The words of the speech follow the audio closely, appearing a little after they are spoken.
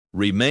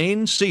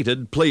Remain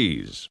seated,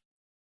 please.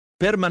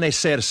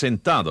 Permanecer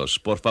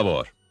sentados, por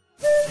favor.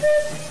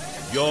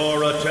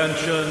 Your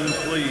attention,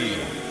 please.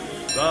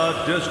 The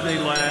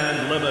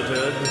Disneyland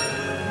Limited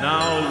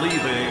now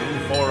leaving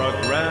for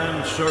a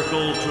grand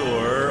circle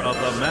tour of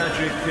the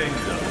Magic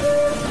Kingdom.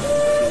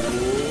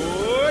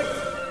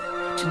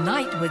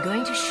 Tonight we're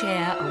going to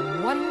share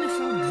a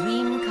wonderful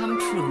dream come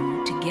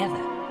true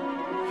together.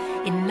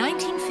 In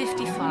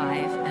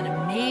 1955, an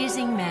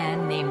amazing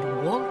man named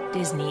Walt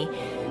Disney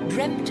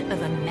dreamt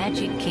of a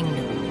magic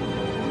kingdom.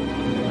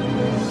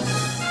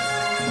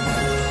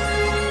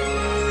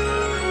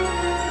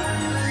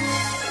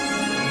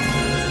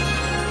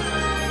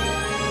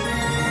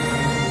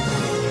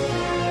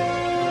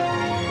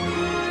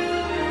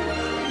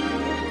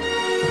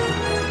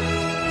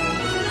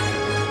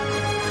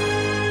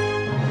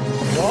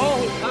 To all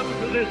who come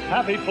to this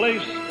happy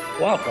place,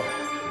 welcome.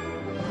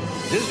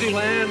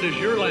 Disneyland is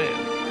your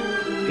land.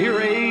 Here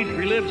age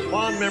relives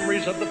fond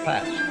memories of the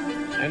past,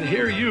 and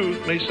here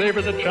youth may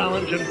savor the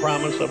challenge and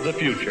promise of the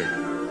future.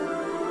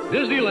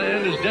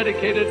 Disneyland is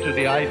dedicated to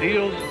the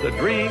ideals, the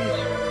dreams,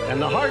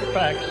 and the hard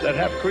facts that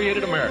have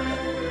created America,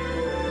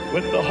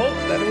 with the hope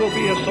that it will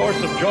be a source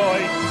of joy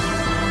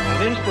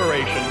and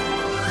inspiration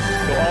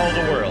to all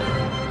the world.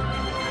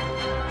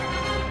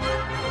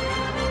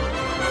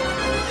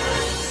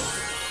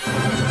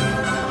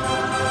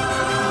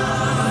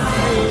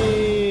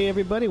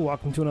 Everybody,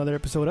 welcome to another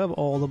episode of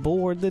All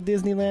Aboard the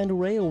Disneyland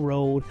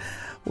Railroad.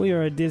 We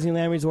are a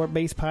Disneyland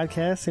Resort-based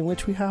podcast in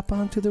which we hop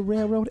onto the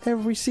railroad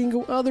every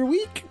single other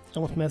week. I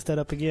almost messed that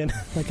up again,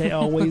 like I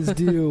always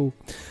do.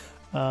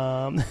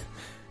 And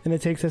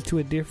it takes us to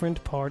a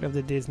different part of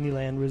the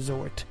Disneyland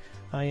Resort.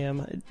 I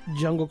am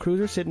Jungle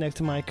Cruiser, sitting next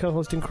to my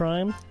co-host in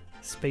crime,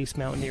 Space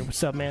Mountaineer.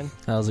 What's up, man?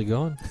 How's it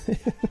going?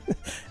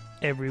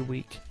 Every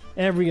week.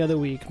 Every other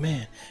week,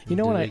 man. You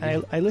know what?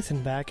 I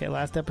listened back at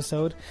last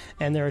episode,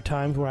 and there are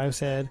times where I've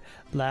said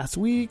last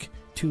week,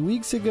 2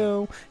 weeks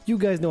ago. You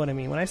guys know what I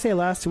mean. When I say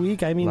last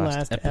week, I mean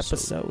last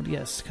episode.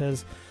 Yes,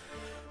 because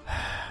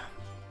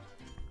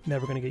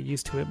never going to get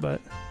used to it,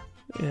 but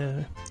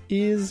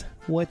is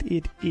what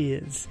it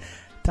is.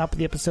 Top of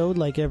the episode,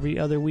 like every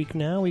other week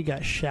now, we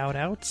got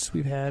shout-outs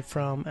we've had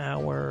from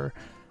our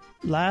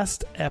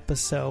last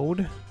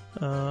episode.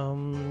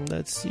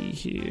 Let's see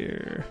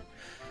here.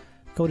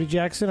 Cody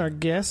Jackson, our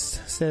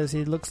guest, says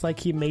he looks like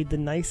he made the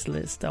nice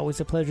list.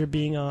 Always a pleasure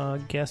being a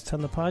guest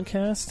on the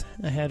podcast.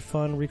 I had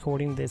fun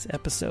recording this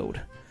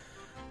episode.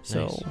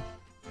 So, nice.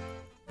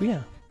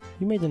 Yeah,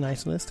 you made the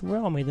nice list. We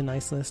all made the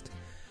nice list.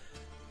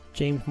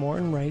 James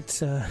Morton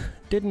writes,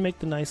 didn't make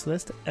the nice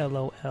list,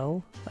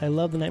 LOL. I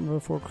love The Nightmare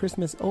Before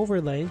Christmas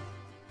overlay.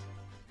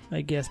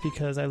 I guess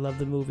because I love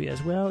the movie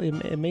as well.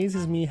 It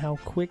amazes me how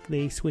quick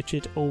they switch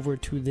it over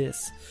to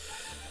this.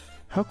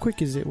 How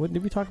quick is it? What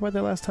did we talk about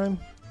that last time?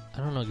 I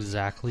don't know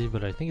exactly,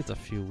 but I think it's a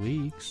few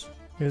weeks.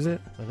 Is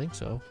it? I think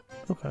so.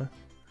 Okay.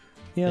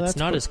 Yeah, it's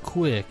not as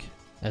quick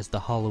as the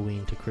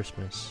Halloween to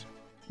Christmas.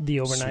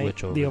 The overnight.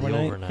 Switch over. The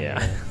overnight.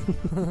 Yeah.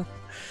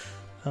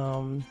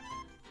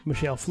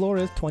 Michelle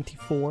Flores,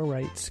 24,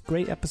 writes,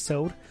 great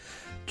episode.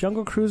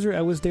 Jungle Cruiser,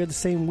 I was there the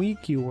same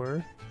week you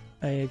were.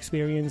 I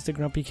experienced the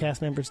grumpy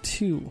cast members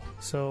too.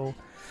 So,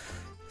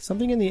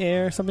 something in the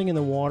air, something in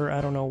the water. I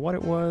don't know what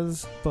it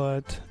was,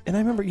 but... And I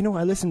remember,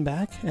 I listened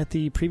back at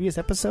the previous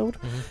episode,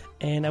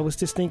 and I was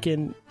just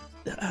thinking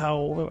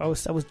how... I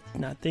was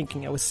not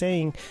thinking. I was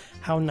saying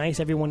how nice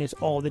everyone is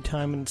all the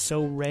time, and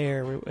so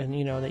rare, and,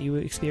 that you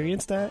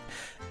experience that.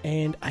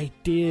 And I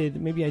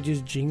did. Maybe I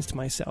just jinxed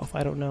myself.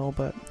 I don't know,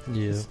 but...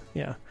 Yeah.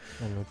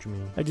 I know what you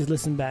mean. I just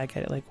listened back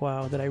at it like,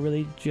 wow, did I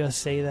really just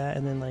say that?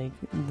 And then, like,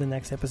 the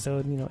next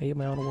episode, ate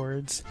my own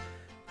words.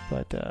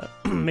 But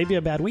maybe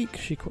a bad week,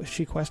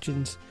 she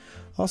questions.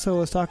 Also, I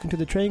was talking to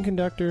the train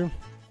conductor.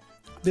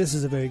 This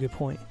is a very good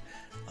point.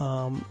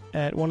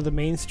 At one of the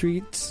main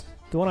streets,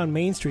 the one on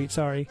Main Street,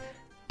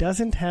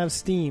 doesn't have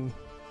steam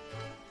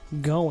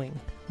going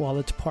while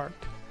it's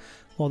parked.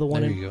 While the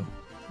one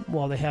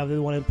while they have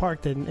the one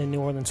parked in New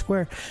Orleans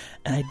Square.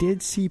 And I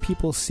did see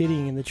people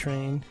sitting in the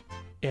train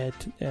at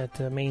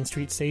the Main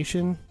Street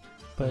station.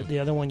 But the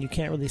other one, you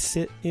can't really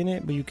sit in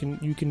it, but you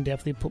can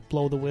definitely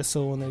blow the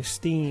whistle and there's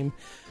steam.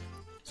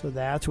 So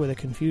that's where the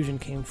confusion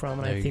came from,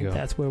 and I think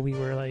that's where we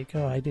were like,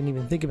 oh, I didn't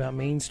even think about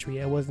Main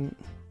Street. I wasn't,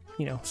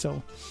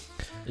 so.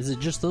 Is it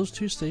just those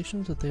two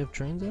stations that they have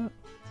trains at?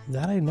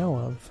 That I know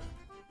of.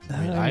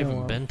 I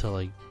haven't been to,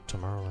 like,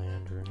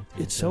 Tomorrowland or anything.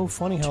 It's so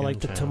funny how, like,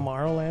 the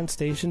Tomorrowland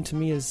station to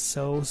me is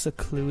so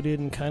secluded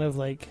and kind of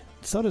like,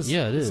 so does...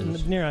 Yeah, it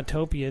is. Near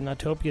Autopia, and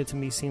Autopia to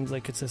me seems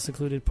like it's a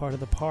secluded part of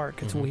the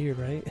park. It's weird,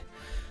 right?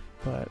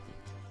 But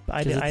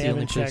I haven't checked. It's the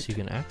only place you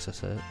can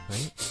access it,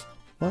 right?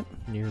 What?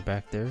 Near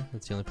back there.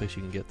 That's the only place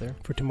you can get there.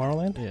 For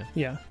Tomorrowland?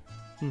 Yeah.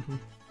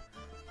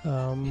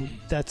 Yeah.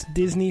 That's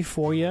Disney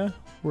for ya.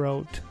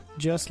 Wrote,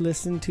 just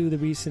listened to the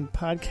recent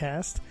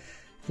podcast,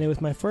 and it was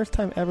my first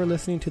time ever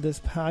listening to this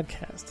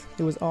podcast.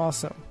 It was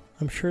awesome.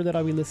 I'm sure that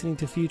I'll be listening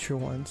to future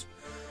ones.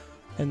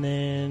 And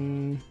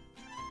then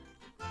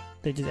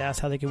they just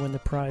asked how they can win the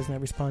prize, and I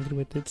responded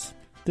with, it's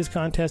this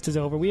contest is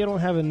over. We don't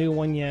have a new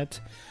one yet.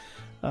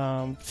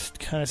 Kind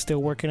of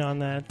still working on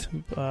that.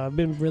 I've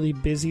been really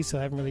busy, so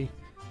I haven't really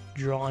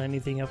drawn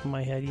anything up in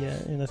my head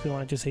yet. Unless we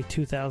want to just say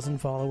 2,000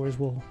 followers,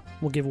 we'll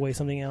give away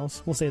something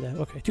else. We'll say that.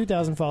 Okay,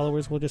 2,000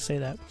 followers, we'll just say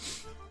that.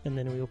 And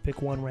then we'll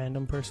pick one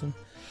random person,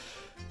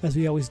 as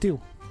we always do.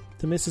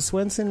 The Mrs.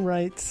 Swenson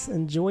writes,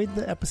 enjoyed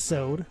the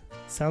episode.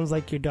 Sounds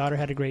like your daughter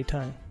had a great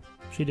time.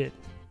 She did.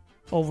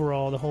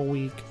 Overall, the whole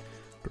week.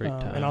 Great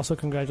time. And also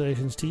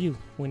congratulations to you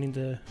winning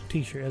the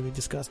t-shirt as we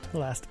discussed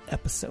last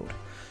episode.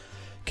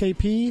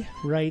 KP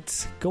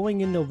writes,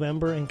 going in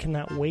November and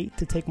cannot wait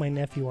to take my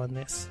nephew on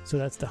this. So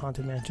that's the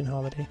Haunted Mansion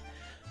holiday.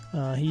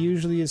 He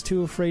usually is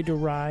too afraid to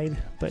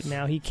ride, but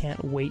now he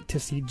can't wait to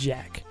see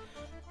Jack,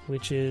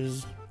 which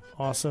is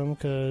awesome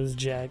because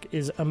Jack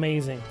is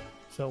amazing.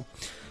 So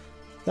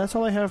that's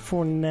all I have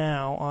for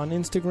now. On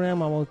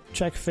Instagram, I will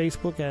check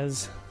Facebook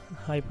as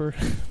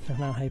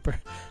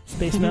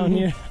Space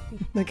Mountaineer.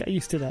 I got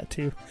used to that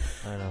too.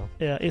 I know.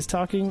 Yeah, is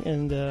talking,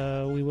 and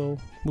we will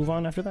move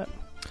on after that.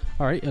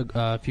 All right,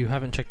 if you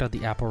haven't checked out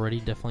the app already,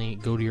 definitely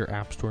go to your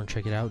app store and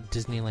check it out.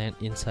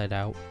 Disneyland Inside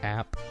Out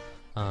app.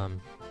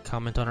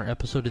 Comment on our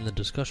episode in the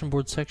discussion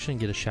board section.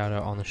 Get a shout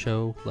out on the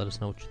show. Let us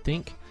know what you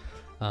think.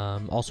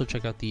 Also,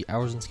 check out the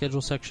hours and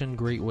schedule section.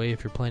 Great way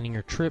if you're planning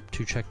your trip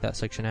to check that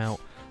section out.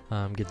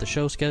 Get the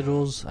show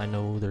schedules. I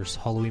know there's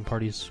Halloween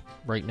parties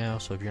right now,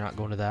 so if you're not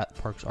going to that,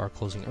 parks are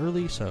closing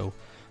early, so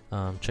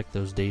check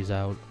those days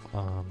out.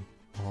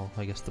 Well,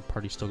 I guess the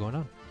party's still going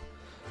on.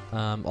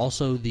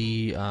 Also,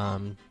 the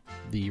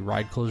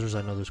ride closers,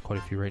 I know there's quite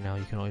a few right now.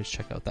 You can always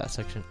check out that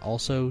section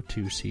also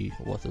to see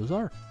what those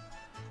are.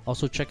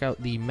 Also, check out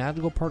the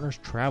Magical Partners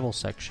travel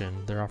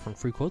section. They're offering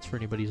free quotes for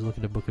anybody who's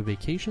looking to book a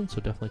vacation, so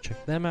definitely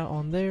check them out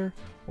on there,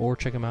 or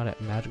check them out at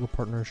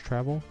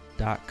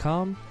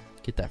magicalpartnerstravel.com.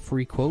 Get that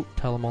free quote,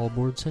 tell them All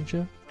Aboard sent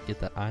you,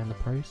 get that eye on the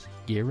price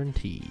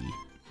guarantee.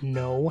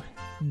 No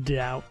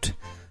doubt.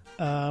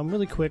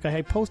 Really quick,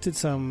 I posted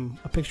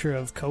a picture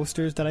of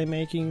coasters that I'm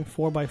making,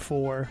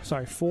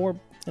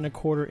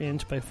 4.25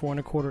 inch by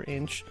 4.25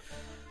 inch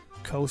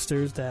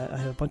coasters that I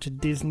have a bunch of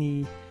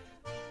Disneyland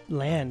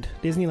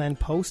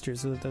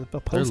posters,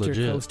 the poster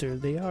coaster.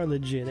 They are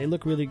legit. They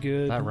look really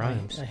good. That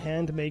rhymes. I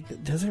hand make.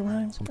 Does it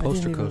rhyme? Some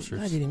poster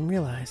coasters. I didn't even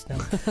realize. No.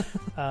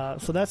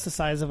 So that's the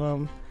size of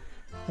them.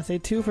 I say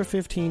 2 for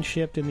 $15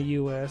 shipped in the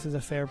U.S. is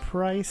a fair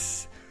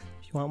price.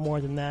 If you want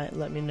more than that,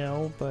 let me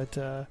know. But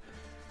so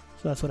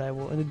that's what I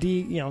will. And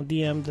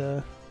DM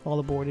the All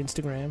Aboard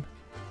Instagram.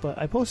 But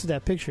I posted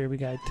that picture. We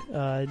got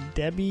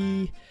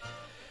Debbie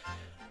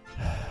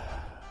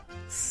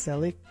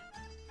Selick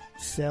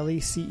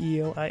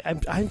CEO. I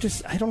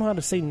don't know how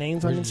to say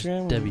names on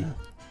Instagram. Debbie.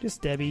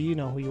 Just Debbie. You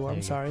know who you are.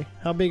 I'm sorry.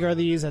 How big are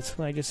these? That's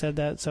when I just said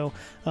that. So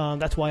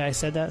that's why I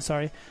said that.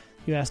 Sorry.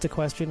 You asked a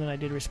question and I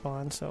did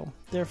respond. So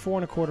they're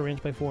 4.25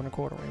 inch by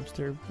 4.25 inch.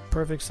 They're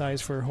perfect size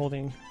for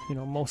holding,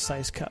 most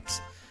size cups.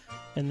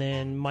 And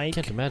then Mike.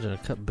 Can't imagine a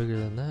cup bigger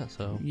than that.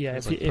 So yeah,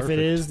 if it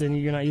is, then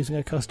you're not using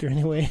a coaster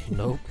anyway.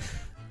 Nope.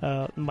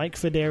 Mike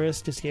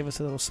Fideris just gave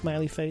us a little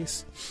smiley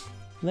face.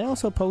 And they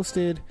also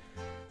posted.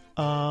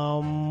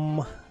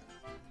 No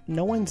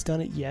one's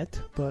done it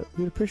yet, but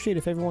we'd appreciate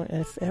if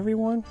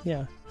everyone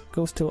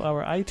goes to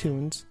our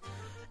iTunes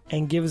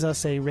and gives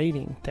us a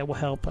rating. That will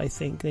help, I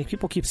think.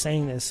 People keep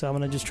saying this, so I'm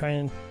going to just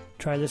try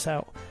this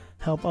out.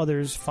 Help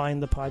others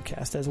find the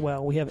podcast as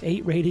well. We have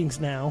 8 ratings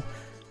now,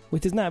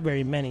 which is not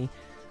very many.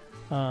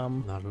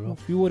 Not at all.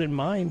 If you wouldn't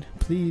mind,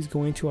 please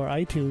going to our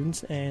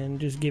iTunes and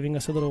just giving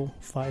us a little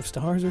 5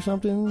 stars or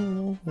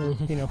something.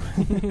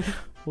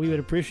 We would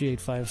appreciate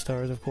 5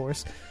 stars, of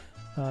course.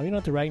 You don't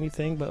have to write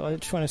anything, but I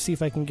just want to see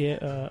if I can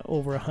get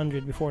over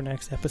 100 before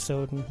next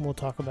episode, and we'll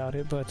talk about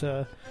it. But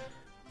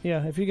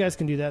if you guys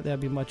can do that, that'd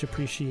be much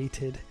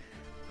appreciated.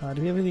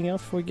 Do we have anything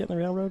else before we get in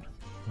the railroad?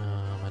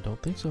 I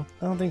don't think so.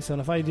 I don't think so.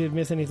 And if I did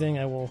miss anything,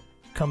 I will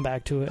come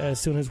back to it as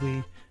soon as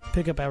we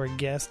pick up our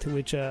guest,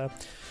 which we're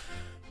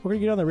going to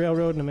get on the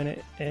railroad in a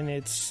minute, and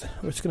it's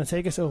going to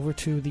take us over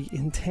to the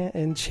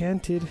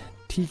Enchanted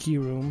Tiki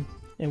Room.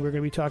 And we're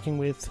going to be talking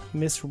with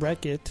Miss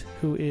Wreckett,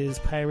 who is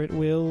Pirate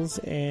Will's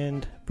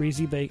and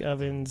Breezy Bake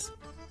Oven's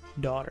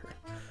daughter.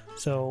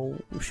 So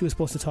she was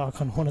supposed to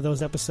talk on one of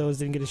those episodes,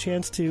 didn't get a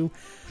chance to.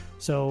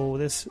 So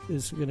this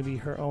is going to be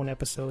her own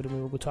episode,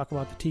 and we'll talk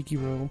about the Tiki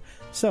Room.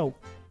 So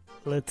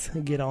let's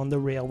get on the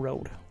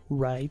railroad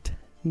right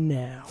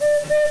now.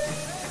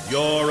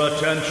 Your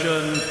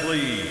attention,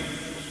 please.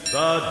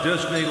 The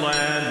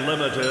Disneyland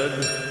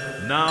Limited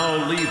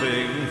now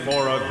leaving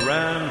for a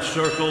grand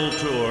circle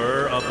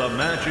tour of the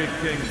Magic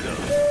Kingdom.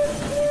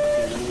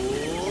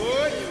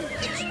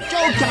 It's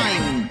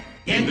showtime!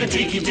 In the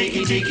Tiki room,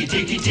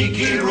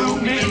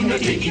 in the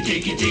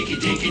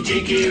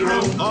Tiki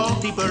room, all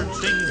the birds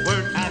sing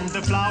word and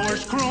the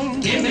flowers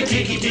croon. In the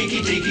Tiki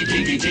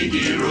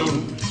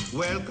room.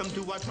 Welcome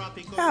to our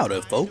tropical.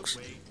 Howdy, folks.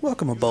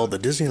 Welcome aboard the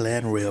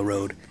Disneyland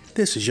Railroad.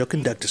 This is your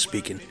conductor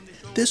speaking.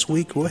 This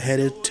week we're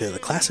headed to the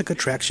classic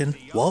attraction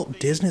Walt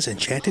Disney's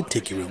Enchanted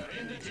Tiki Room.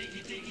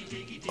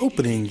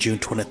 Opening June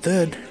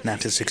 23rd,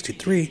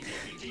 1963,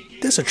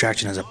 This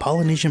attraction is a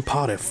Polynesian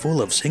party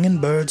full of singing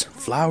birds,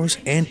 flowers,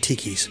 and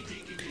tikis.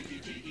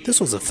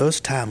 This was the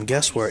first time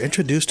guests were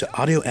introduced to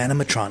audio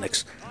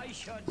animatronics.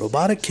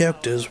 Robotic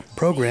characters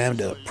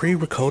programmed a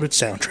pre-recorded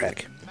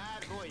soundtrack.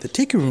 The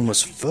Tiki Room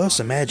was first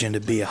imagined to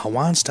be a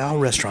Hawaiian-style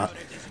restaurant,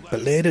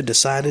 but later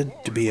decided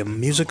to be a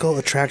musical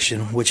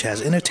attraction which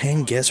has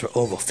entertained guests for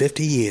over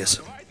 50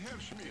 years.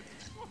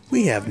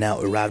 We have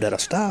now arrived at a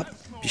stop.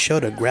 Be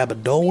sure to grab a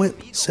Dole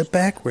Whip, sit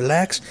back,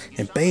 relax,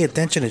 and pay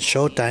attention at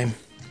showtime.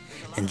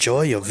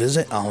 Enjoy your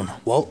visit on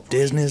Walt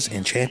Disney's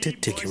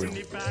Enchanted Tiki Room.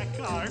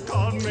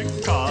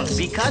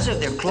 Because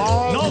of their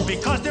claws? No,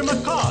 because they're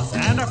macaws.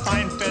 And our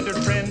fine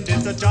feathered friend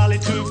is a jolly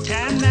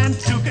toucan. And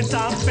toucan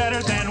sounds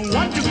better than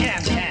one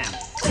toucan can.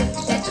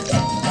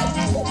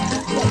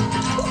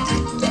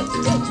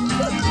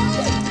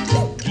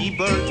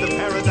 T-bird, the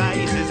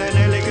paradise, is an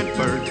elegant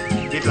bird.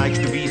 It likes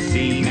to be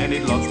seen and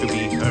it loves to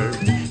be heard.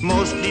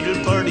 Most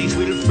little birdies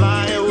will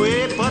fly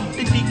away, but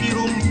the Tiki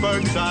Room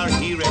birds are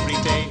here every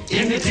day.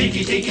 In the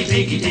Tiki, Tiki,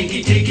 Tiki,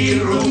 Tiki, Tiki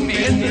Room.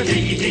 In the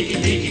Tiki, Tiki,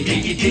 Tiki,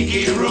 Tiki,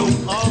 Tiki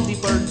Room. All the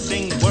birds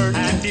sing words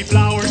And the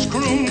flowers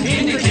croon.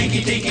 in the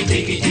Tiki, Tiki,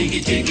 Tiki,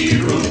 Tiki, Tiki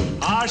Room.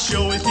 Our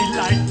show is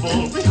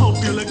delightful. We hope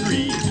you'll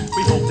agree.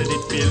 We hope that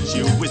it fills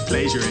you with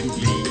pleasure and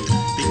glee.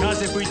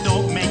 Because if we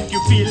don't make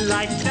you feel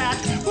like that,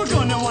 we're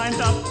gonna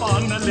wind up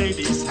on a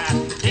lady's hat.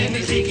 In the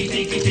Tiki,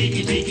 Tiki,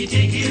 Tiki, Tiki,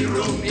 Tiki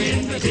Room.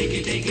 In the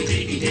Tiki, Tiki,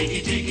 Tiki,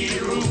 Tiki, Tiki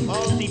Room.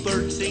 All the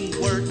birds sing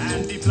words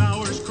And the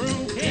flowers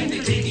croon. in the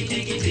Tiki,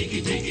 Tiki,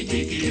 Tiki, Tiki,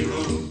 Tiki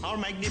Room. Our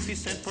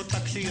magnificent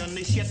production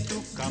is yet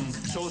to come.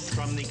 So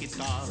strum the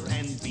guitar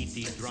and beat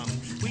the drum.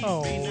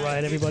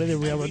 Alright, everybody, the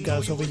Railroad got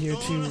us over here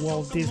to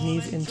Walt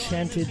Disney's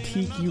Enchanted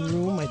Tiki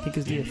Room, I think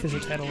is the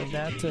official title of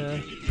that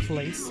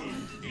place.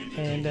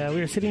 And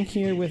we are sitting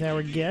here with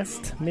our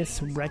guest,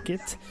 Miss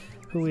Wreck-It,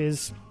 who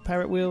is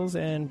Pirate Wheels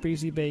and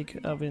Breezy Bake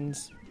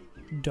Oven's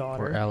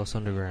daughter. Or Alice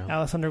Underground.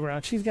 Alice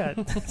Underground. She's got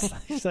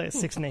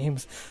 6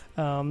 names.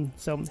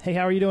 So, hey,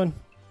 how are you doing?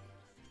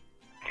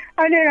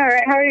 I'm doing all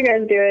right. How are you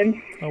guys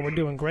doing? Oh, we're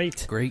doing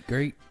great. Great.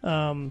 If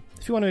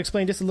you want to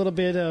explain just a little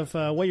bit of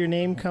what your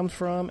name comes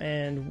from,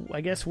 and I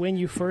guess when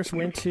you first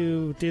went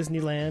to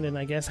Disneyland, and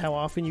I guess how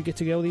often you get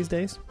to go these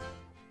days?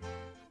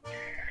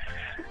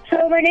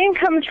 So my name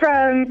comes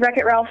from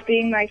Wreck-It Ralph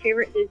being my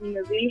favorite Disney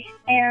movie,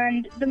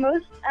 and the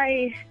most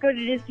I go to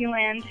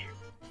Disneyland,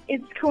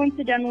 it's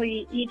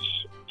coincidentally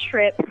each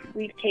trip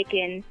we've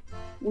taken,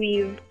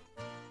 we've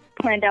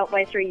planned out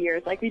by 3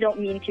 years. Like, we don't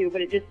mean to, but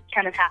it just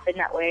kind of happened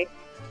that way.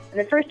 And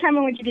the first time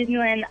I went to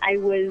Disneyland, I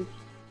was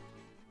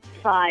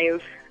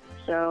 5,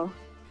 so...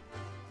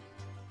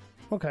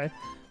 Okay.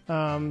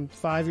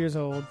 5 years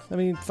old. I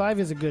mean,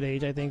 5 is a good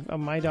age, I think.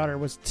 My daughter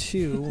was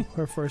 2,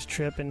 her first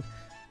trip, and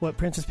what,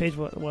 Princess Paige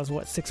was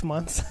 6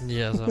 months?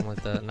 Yeah, something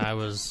like that. And I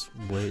was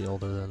way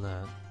older than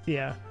that.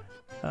 Yeah.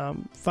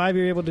 5,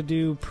 you're able to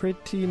do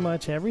pretty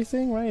much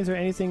everything, right? Is there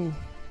anything,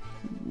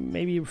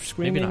 maybe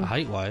screaming? Maybe not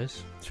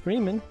height-wise.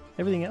 Screaming.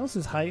 Everything else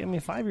is height. I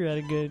mean, 5, you're at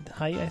a good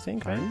height, I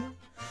think, right?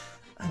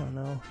 I don't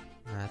know.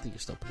 Nah, I think you're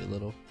still pretty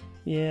little.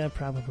 Yeah,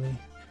 probably.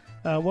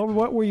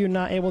 What were you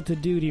not able to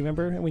do? Do you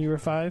remember when you were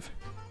 5?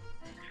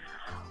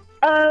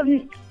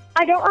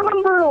 I don't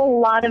remember a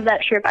lot of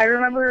that trip. I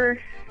remember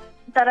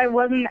that I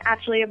wasn't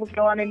actually able to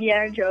go on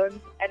Indiana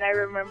Jones, and I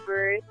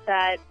remember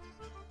that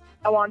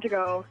I wanted to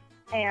go,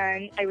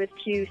 and I was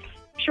too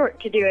short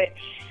to do it.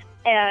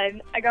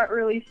 And I got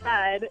really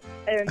sad,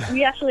 and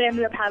we actually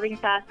ended up having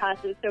fast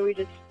passes, so we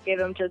just gave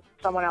them to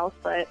someone else,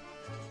 but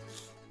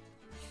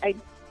I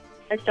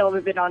still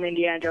haven't been on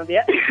Indiana Jones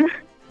yet.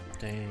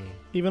 Dang.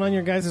 Even on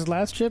your guys'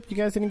 last trip, you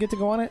guys didn't get to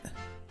go on it?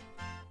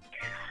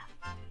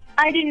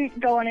 I didn't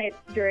go on it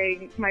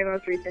during my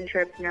most recent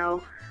trip,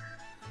 no.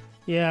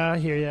 Yeah, I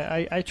hear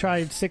you. I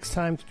tried 6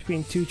 times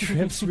between 2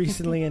 trips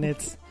recently, and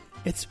it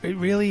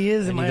really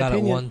is, in my opinion.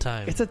 And you got it one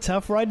time. It's a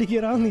tough ride to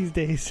get on these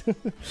days.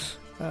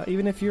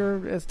 Even if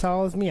you're as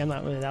tall as me, I'm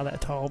not really now that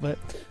tall, but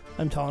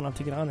I'm tall enough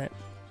to get on it.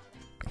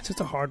 It's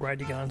just a hard ride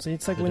to get on. So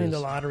it's like winning the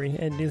lottery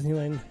at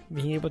Disneyland,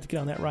 being able to get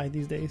on that ride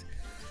these days.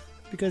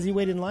 Because you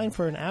wait in line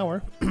for an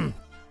hour, and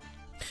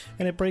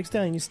it breaks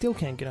down, and you still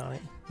can't get on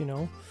it, you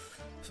know?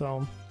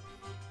 So,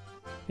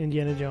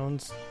 Indiana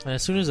Jones. And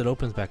as soon as it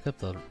opens back up,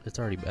 though, it's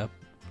already up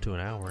to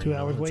an hour. 2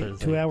 hours wait.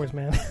 2 hours,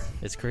 man.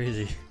 It's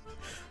crazy.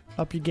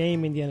 Up your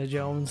game, Indiana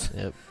Jones.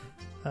 Yep.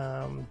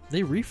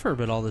 They refurb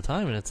it all the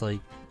time, and it's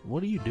like,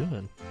 what are you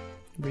doing?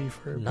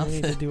 Refurb. Nothing.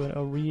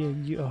 We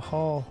need to do a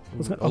haul.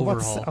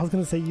 Overhaul. I was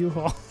going to say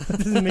U-Haul. That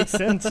doesn't make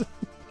sense.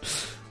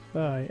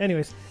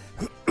 Anyways,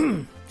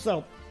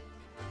 so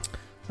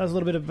that was a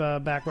little bit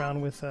of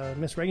background with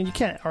Miss Reagan. You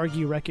can't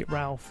argue Wreck-It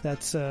Ralph.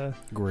 That's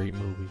great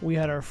movie. We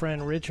had our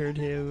friend Richard,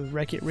 who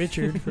Wreck-It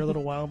Richard for a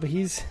little while, but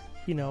he's,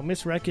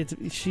 Miss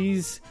Wreck-It,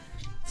 she's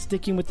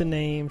sticking with the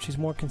name. She's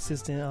more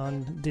consistent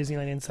on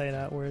Disneyland Inside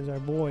Out, whereas our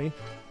boy,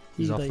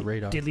 he's off the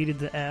radar. Deleted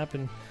the app,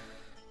 and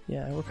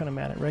yeah, we're kind of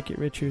mad at Wreck-It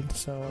Richard,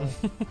 so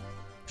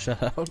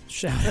shout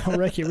out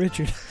Wreck-It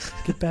Richard.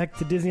 Get back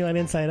to Disneyland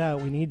Inside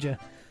Out. We need you.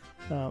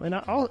 And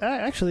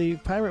actually,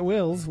 Pirate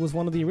Wheels was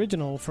one of the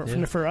original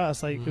for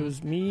us. Like, it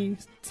was me,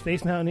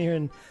 Space Mountaineer,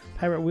 and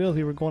Pirate Wheels.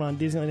 We were going on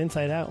Disneyland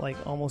Inside Out like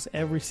almost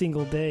every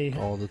single day.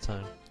 All the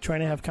time.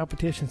 Trying to have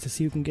competitions to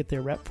see who can get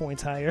their rep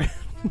points higher.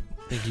 I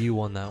think you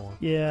won that one.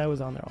 Yeah, I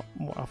was on there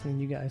more often than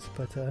you guys.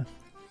 But,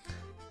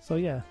 so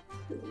yeah.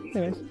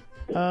 Anyways,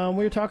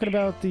 we were talking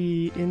about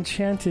the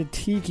Enchanted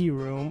Tiki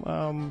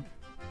Room.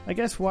 I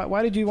guess,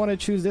 why did you want to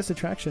choose this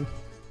attraction?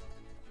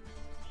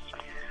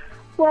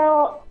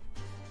 Well,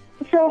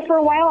 so for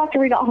a while after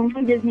we got home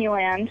from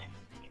Disneyland,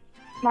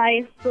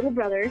 my little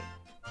brother,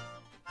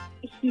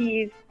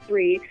 he's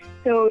 3,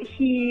 so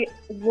he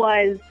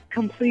was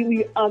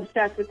completely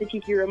obsessed with the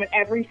Tiki Room, and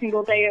every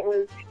single day it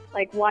was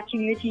like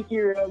watching the Tiki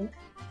Room.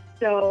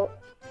 So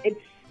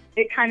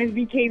it kind of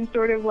became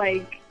sort of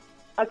like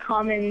a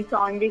common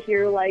song to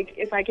hear, like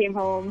if I came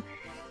home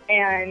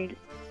and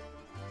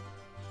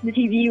the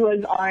TV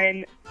was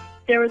on.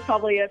 There was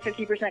probably a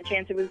 50%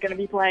 chance it was going to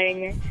be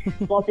playing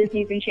Walt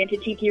Disney's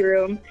Enchanted Tiki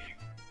Room.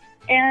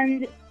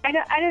 And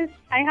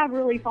I have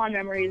really fond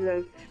memories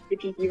of the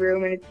Tiki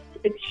Room, and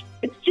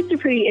it's just a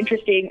pretty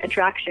interesting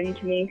attraction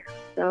to me.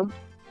 So.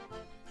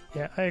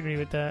 Yeah, I agree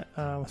with that.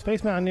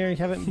 Space Mountaineer, you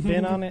haven't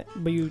been on it,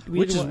 but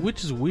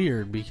which is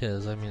weird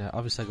because I mean,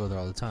 obviously I go there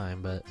all the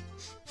time, but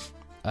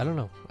I don't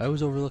know. I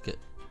always overlook it.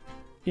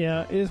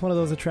 Yeah, it is one of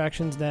those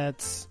attractions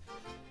that's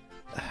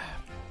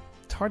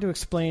hard to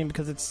explain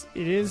because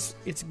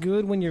it's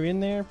good when you're in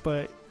there,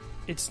 but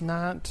it's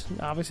not.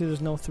 Obviously,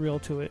 there's no thrill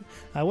to it.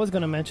 I was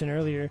going to mention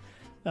earlier,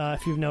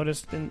 if you've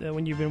noticed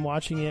when you've been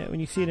watching it,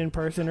 when you see it in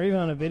person or even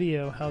on a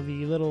video, how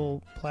the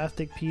little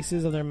plastic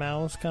pieces of their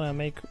mouths kind of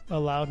make a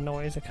loud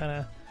noise. It kind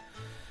of,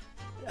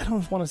 I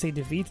don't want to say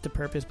defeats the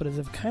purpose, but it's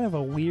a kind of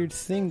a weird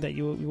thing that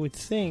you would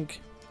think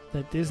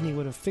that Disney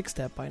would have fixed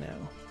that by now.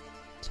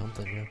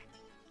 Something, yeah.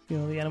 You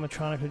know, the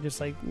animatronics are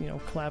just like,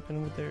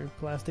 clapping with their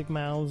plastic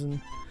mouths, and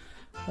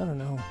I don't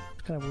know.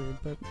 It's kind of weird,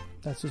 but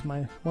that's just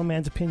my one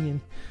man's opinion.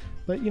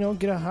 But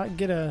get a hot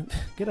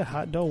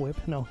Dole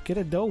Whip. No, get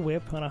a Dole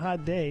Whip on a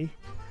hot day.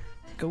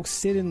 Go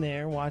sit in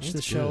there, watch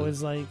the show.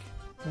 Is like,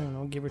 I don't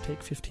know, give or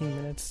take 15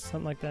 minutes,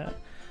 something like that.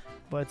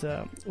 But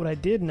what I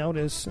did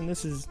notice, and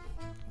this is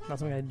not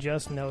something I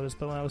just noticed,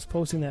 but when I was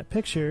posting that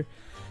picture,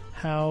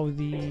 how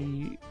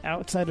the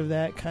outside of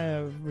that kind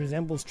of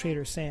resembles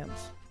Trader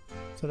Sam's.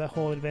 So that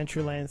whole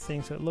Adventureland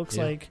thing. So it looks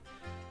like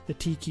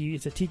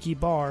it's a tiki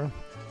bar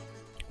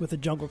with a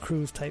Jungle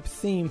Cruise type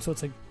theme, so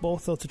it's like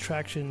both those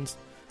attractions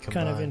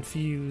kind of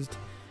infused.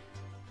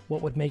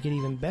 What would make it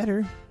even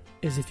better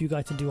is if you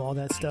got to do all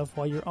that stuff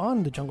while you're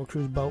on the Jungle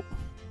Cruise boat.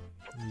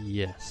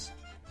 Yes.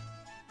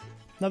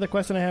 Another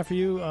question I have for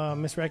you,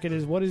 Miss Rackett,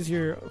 is what is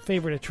your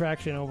favorite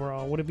attraction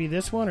overall? Would it be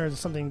this one or is it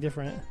something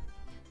different?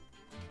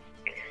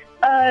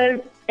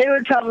 It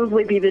would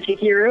probably be the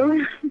Tiki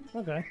Room.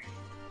 Okay.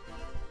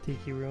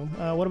 Tiki Room.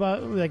 What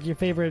about like your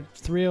favorite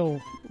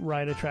thrill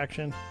ride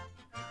attraction?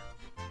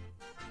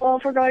 Well,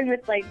 if we're going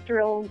with like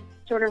thrill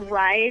sort of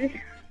ride,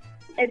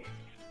 it's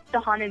the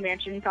Haunted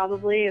Mansion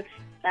probably, if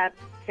that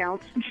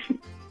counts.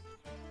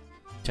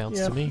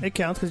 Counts to me. It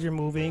counts because you're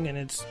moving, and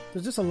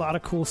there's just a lot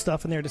of cool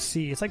stuff in there to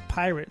see. It's like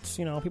Pirates,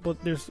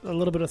 there's a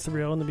little bit of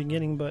thrill in the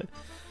beginning, but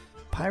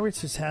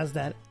Pirates just has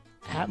that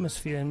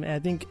atmosphere, and I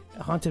think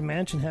Haunted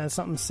Mansion has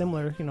something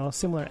similar, a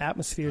similar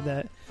atmosphere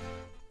that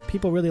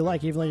people really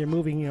like, even though you're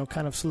moving,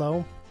 kind of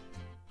slow.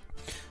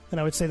 And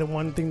I would say the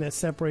one thing that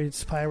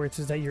separates Pirates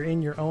is that you're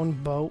in your own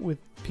boat with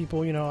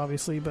people,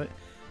 obviously, but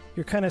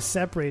you're kind of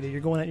separated.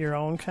 You're going at your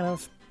own kind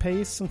of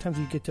pace. Sometimes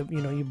you get to,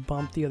 you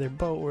bump the other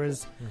boat,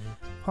 whereas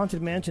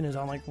Haunted Mansion is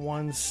on like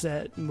one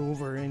set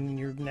mover and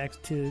you're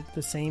next to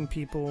the same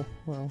people.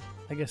 Well,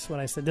 I guess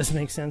what I said doesn't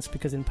make sense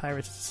because in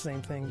Pirates it's the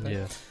same thing.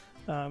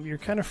 But, you're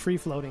kind of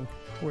free-floating,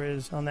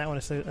 whereas on that one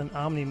it's an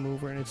omni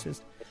mover and it's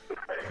just,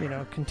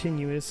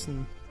 continuous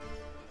and...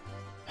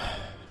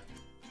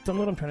 Don't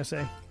know what I'm trying to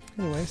say.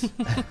 Anyways,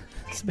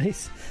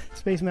 Space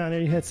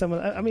Mountaineer, you had some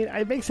of... I mean,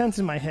 it makes sense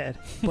in my head,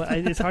 but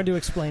it's hard to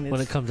explain. When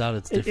it comes out,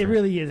 it's different. It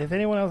really is. If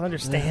anyone else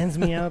understands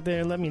me out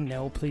there, let me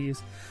know,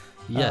 please.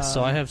 Yes,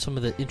 so I have some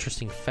of the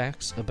interesting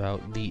facts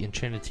about the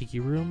Enchanted Tiki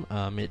Room.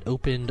 It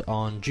opened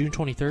on June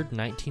 23rd,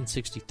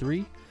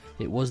 1963.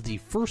 It was the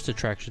first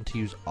attraction to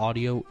use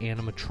audio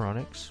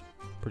animatronics.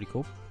 Pretty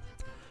cool.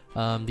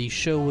 The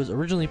show was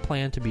originally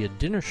planned to be a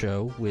dinner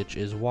show, which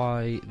is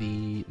why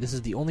this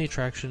is the only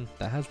attraction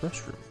that has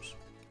restrooms.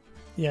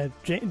 Yeah,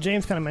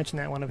 James kind of mentioned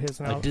that one of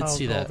his, and I did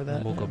see that,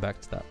 and we'll go back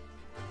to that.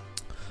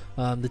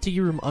 The Tiki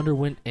Room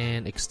underwent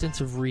an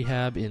extensive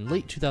rehab in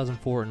late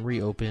 2004 and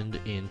reopened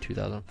in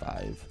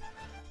 2005.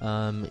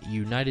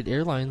 United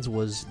Airlines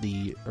was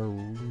the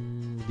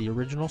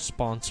original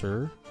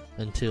sponsor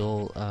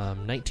until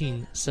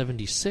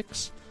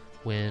 1976,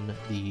 when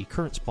the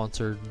current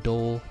sponsor,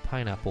 Dole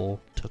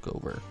Pineapple, took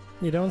over.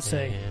 You don't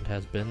say. And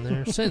has been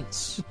there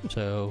since.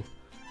 So,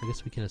 I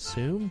guess we can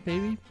assume,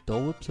 maybe,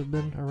 Dole Whips have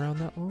been around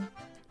that long?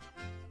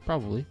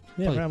 Probably.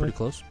 Yeah, probably pretty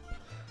close.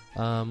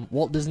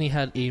 Walt Disney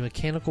had a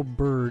mechanical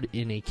bird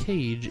in a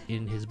cage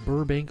in his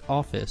Burbank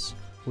office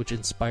which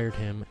inspired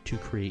him to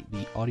create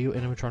the audio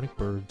animatronic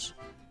birds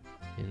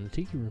in the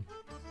Tiki Room.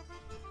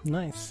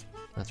 Nice.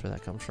 That's where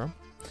that comes from.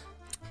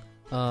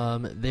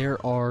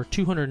 There are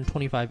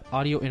 225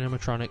 audio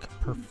animatronic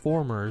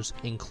performers,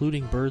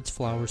 including birds,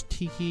 flowers,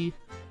 tiki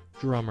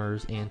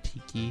drummers, and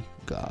tiki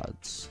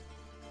gods.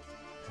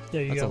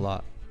 There you go. That's a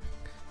lot.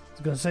 I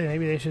was going to say,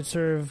 maybe they should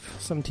serve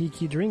some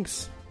tiki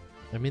drinks.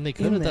 I mean, they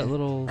could at that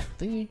little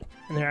thingy.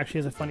 And there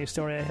actually is a funny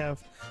story I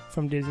have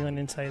from Disneyland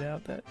Inside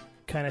Out that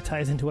kind of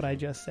ties into what I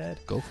just said.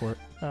 Go for it.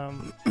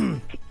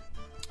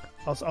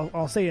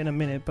 I'll say it in a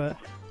minute, but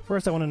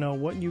first I want to know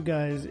what you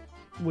guys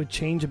would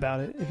change about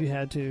it if you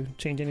had to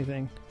change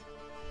anything.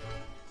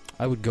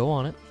 I would go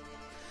on it.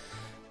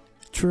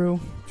 True.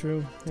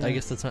 Yeah. I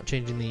guess that's not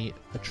changing the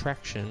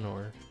attraction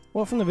or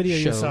Well, from the video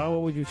show. you saw,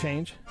 what would you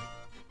change?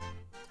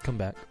 Come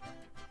back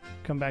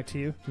to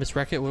you. Miss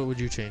Racket, what would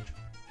you change?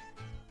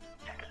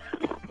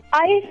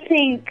 I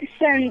think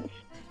since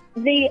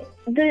the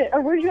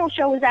original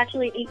show was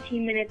actually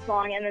 18 minutes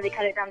long and then they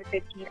cut it down to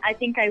 15, I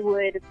think I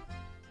would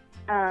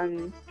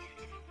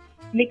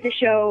make the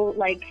show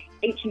like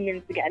 18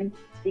 minutes again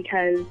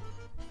because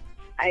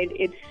I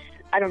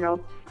don't know.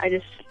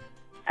 I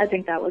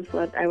think that was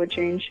what I would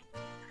change.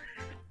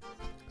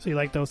 So you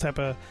like those type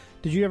of...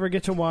 Did you ever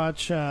get to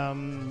watch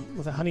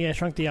was it Honey, I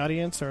Shrunk the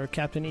Audience or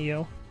Captain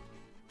EO?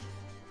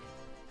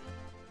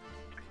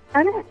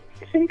 I don't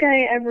think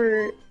I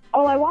ever...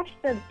 Oh, I watched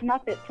the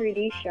Muppet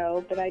 3D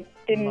show, but I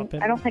didn't...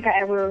 Muppet. I don't think I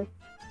ever...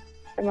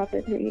 The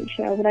Muppet 3D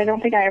show, but I don't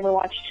think I ever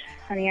watched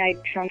Honey, I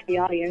Shrunk the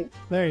Audience.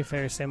 Very,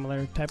 very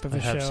similar type of I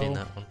a show. have seen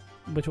that one.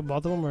 Which both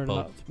of them or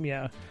Both. not?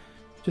 Yeah,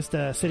 just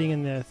sitting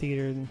in the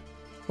theater. And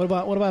what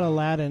about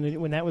Aladdin?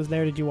 When that was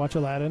there, did you watch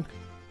Aladdin?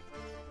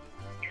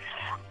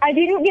 I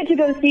didn't get to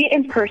go see it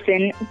in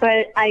person,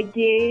 but I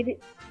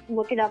did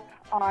look it up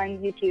on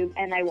YouTube,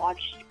 and I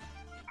watched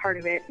part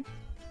of it.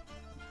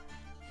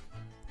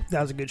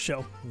 That was a good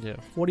show. Yeah.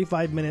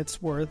 45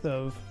 minutes worth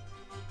of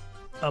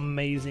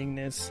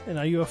amazingness. And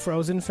are you a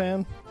Frozen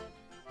fan?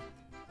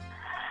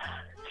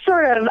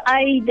 Sort of.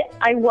 I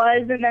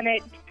was, and then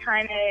it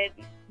kind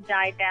of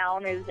died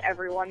down as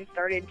everyone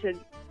started to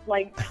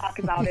talk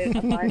about it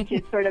a bunch.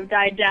 It sort of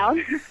died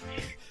down.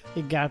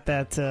 It got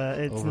that.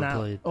 It's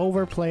Overplayed. not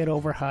overplayed,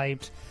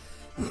 overhyped.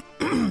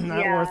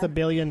 Not worth $1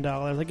 billion.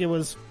 Like it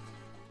was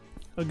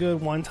a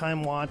good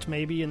one-time watch,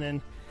 maybe, and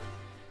then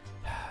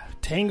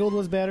Tangled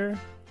was better.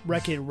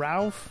 Wreck-It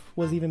Ralph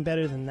was even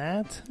better than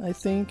that. I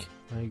think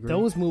I agree.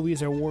 those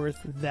movies are worth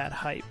that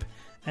hype.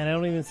 And I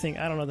don't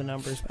know the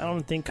numbers, but I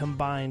don't think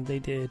combined they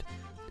did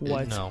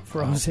what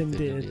Frozen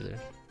did. Either.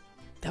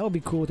 That would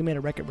be cool if they made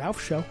a Wreck-It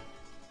Ralph show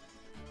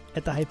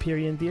at the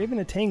Hyperion Theater. Even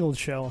a Tangled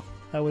show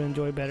I would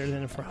enjoy better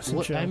than a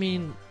Frozen show. I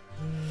mean,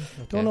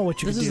 okay. Don't know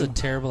what you This could is do. a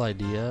terrible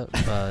idea,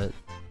 but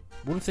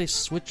what if they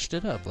switched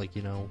it up? Like,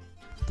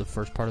 the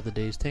first part of the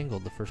day is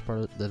Tangled,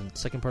 the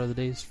second part of the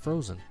day is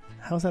Frozen.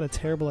 How's that a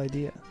terrible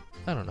idea?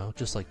 I don't know,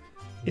 just like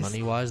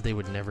money-wise, they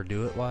would never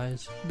do it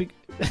wise.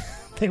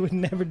 They would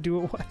never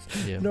do it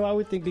wise. Yeah. No, I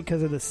would think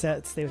because of the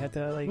sets, they would have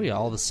to Well, yeah,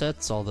 all the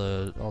sets, all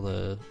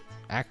the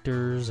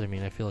actors. I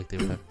mean, I feel like they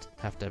would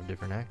have to have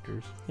different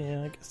actors.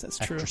 Yeah, I guess that's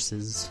true.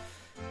 Actresses,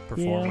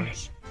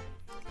 performers. Yeah.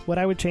 What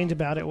I would change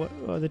about it,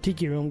 the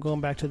Tiki Room, going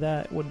back to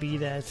that, would be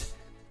that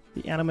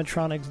the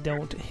animatronics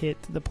don't hit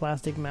the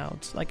plastic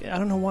mouths. Like, I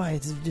don't know why.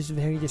 It's just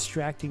very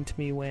distracting to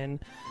me when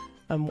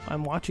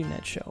I'm watching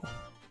that show.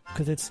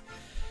 Because it's...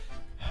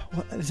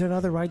 is there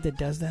another ride that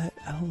does that?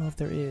 I don't know if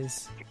there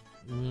is.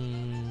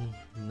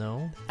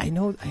 No. I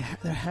know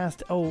there has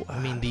to... Oh, I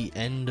mean, the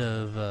end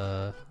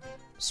of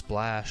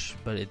Splash,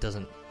 but it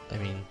doesn't... I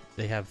mean,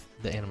 they have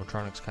the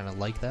animatronics kind of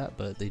like that,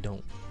 but they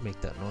don't make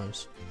that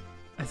noise.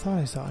 I thought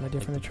I saw it in a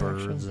different the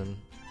attraction. Birds and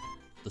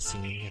the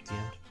singing at the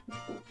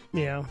end.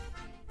 Yeah.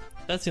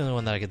 That's the only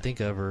one that I could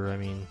think of, or, I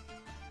mean,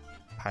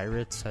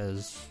 Pirates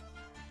has...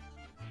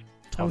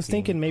 I was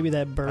thinking maybe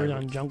that bird Pirates.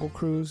 on Jungle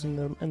Cruise in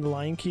the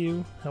Lion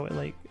Q, how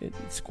it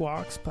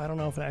squawks, but I don't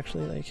know if it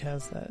actually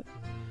has that.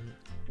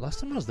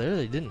 Last time I was there,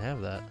 they didn't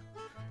have that.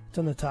 It's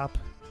on the top.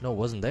 No, it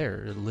wasn't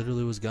there. It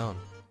literally was gone.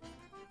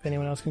 If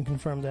anyone else can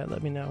confirm that,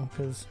 let me know,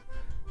 because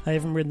I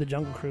haven't ridden the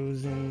Jungle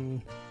Cruise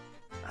in...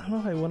 I don't know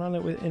if I went on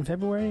it in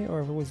February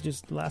or if it was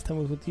just last time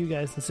I was with you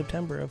guys in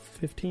September of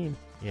 15.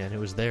 Yeah, and it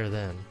was there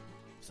then.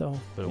 So,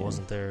 but it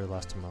wasn't there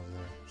last time I was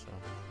there.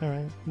 So. All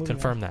right.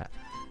 Confirm that.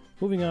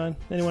 Moving on.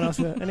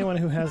 Anyone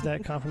who has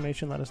that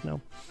confirmation, let us know.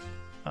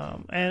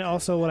 And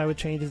also, what I would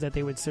change is that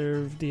they would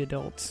serve the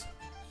adults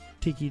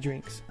tiki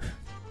drinks,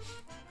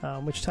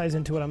 which ties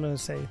into what I'm going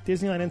to say.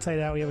 Disneyland Inside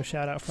Out. We have a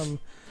shout out from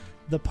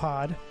the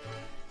pod.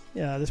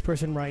 This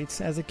person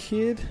writes, as a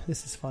kid,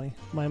 this is funny.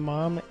 My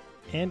mom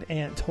and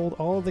aunt told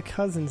all of the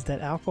cousins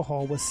that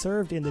alcohol was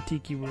served in the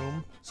Tiki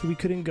Room, so we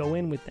couldn't go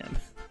in with them.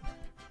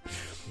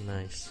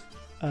 Nice.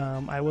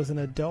 I was an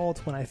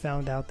adult when I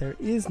found out there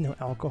is no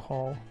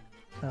alcohol.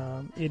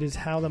 It is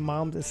how the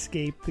moms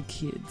escape the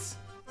kids.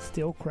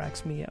 Still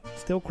cracks me up.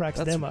 Still cracks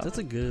them up. That's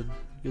a good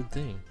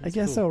thing. I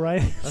guess cool. so,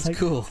 right? That's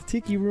cool.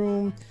 Tiki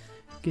Room.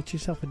 get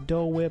yourself a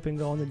Dole Whip and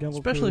go on the Jungle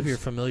Especially Cruise. if you're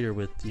familiar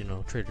with,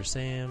 Trader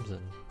Sam's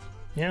and...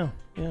 Yeah.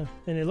 And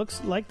it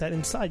looks like that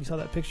inside. You saw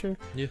that picture?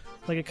 Yeah.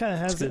 Like, it kind of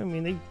has It's it. good. I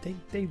mean,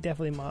 they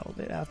definitely modeled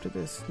it after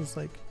this. It's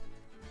like,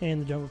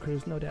 and the Jungle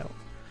Cruise, no doubt.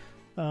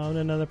 And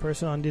another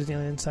person on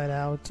Disneyland Inside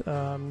Out,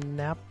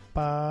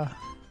 Napa...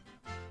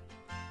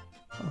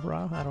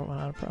 Ra? I don't know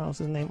how to pronounce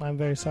his name. I'm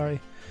very sorry.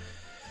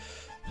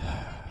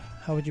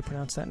 How would you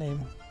pronounce that name?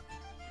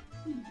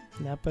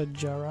 Napa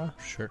Jara?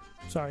 Sure.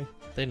 Sorry.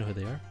 They know who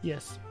they are.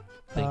 Yes.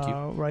 Thank you.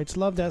 Writes,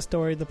 love that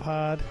story, the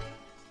pod.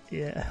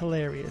 Yeah,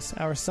 hilarious.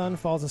 Our son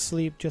falls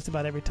asleep just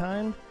about every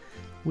time.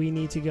 We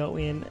need to go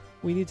in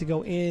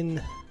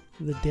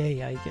the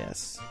day, I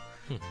guess.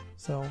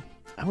 So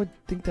I would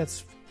think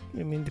that's,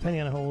 I mean,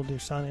 depending on how old your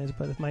son is,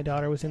 but if my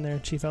daughter was in there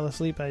and she fell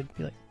asleep, I'd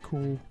be like,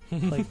 cool.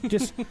 Like,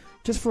 just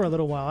for a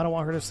little while. I don't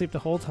want her to sleep the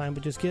whole time,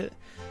 but just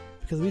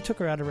because we took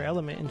her out of her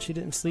element and she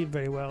didn't sleep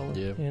very well.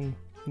 Yeah. And,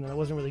 it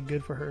wasn't really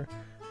good for her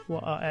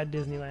at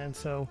Disneyland.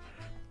 So,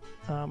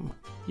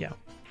 yeah.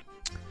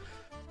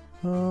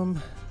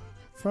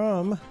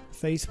 From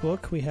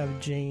Facebook, we have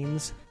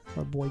James,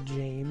 our boy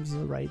James,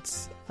 who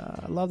writes,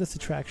 I love this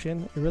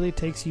attraction. It really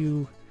takes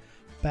you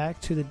back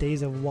to the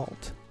days of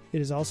Walt.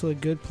 It is also a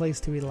good place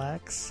to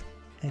relax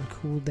and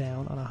cool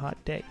down on a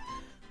hot day,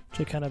 which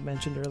I kind of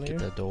mentioned earlier. Get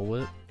that Dole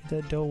Whip.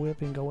 Get that Dole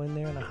Whip and go in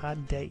there on a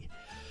hot day.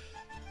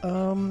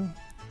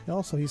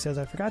 Also, he says,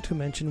 I forgot to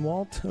mention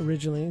Walt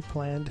originally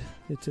planned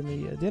it to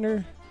be a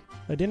dinner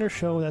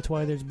show. That's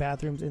why there's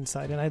bathrooms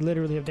inside. And I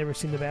literally have never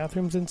seen the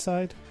bathrooms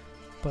inside.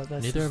 But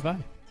that's Neither have I.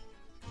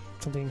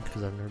 Something.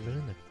 Because I've never been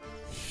in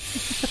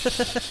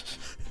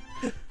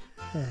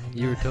there.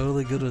 You were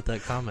totally good with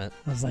that comment.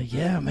 I was like,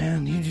 yeah,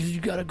 man, you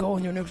gotta go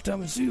in there next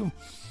time and see them.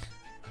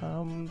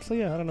 So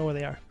yeah, I don't know where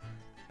they are.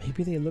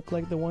 Maybe they look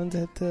like the ones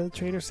at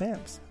Trader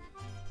Sam's.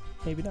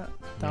 Maybe not.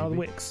 Donald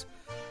Wicks.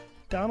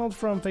 Donald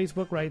from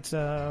Facebook writes,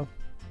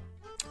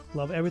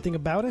 love everything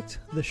about it.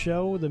 The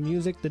show, the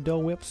music, the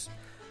Dole Whips,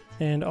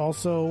 and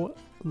also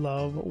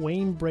love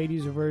Wayne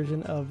Brady's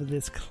version of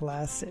this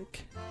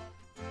classic.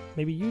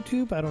 Maybe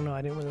YouTube? I don't know.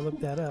 I didn't really look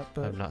that up.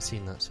 But I've not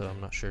seen that, so I'm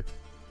not sure.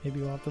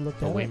 Maybe we'll have to look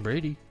that up. Wayne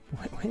Brady.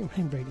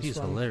 Wayne Brady's He's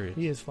funny. hilarious.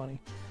 He is funny.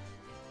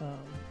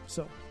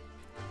 So,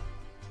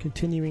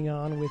 continuing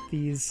on with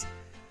these.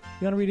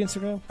 You want to read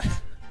Instagram?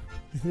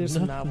 There's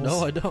some novels.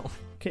 No, I don't.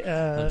 Okay,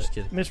 I'm just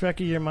kidding. Miss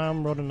Recky, your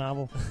mom wrote a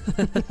novel.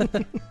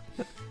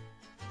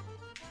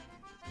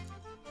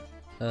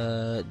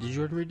 Did you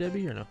already read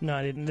Debbie or no? No,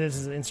 I didn't. This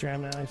is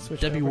Instagram now. I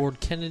switched Debbie over. Ward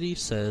Kennedy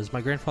says,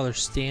 my grandfather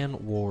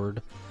Stan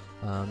Ward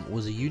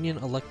was a union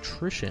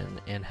electrician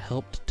and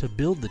helped to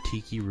build the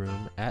Tiki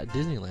Room at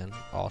Disneyland.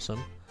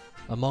 Awesome.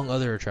 Among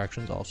other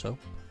attractions also.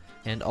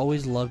 And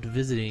always loved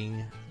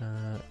visiting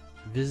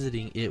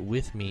it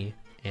with me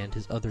and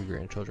his other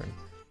grandchildren.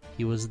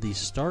 He was the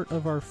start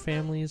of our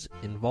family's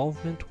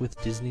involvement with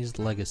Disney's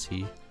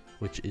legacy,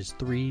 which is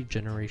 3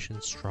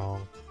 generations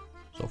strong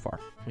so far.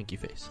 Winky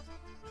face.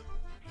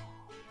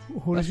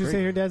 Who did you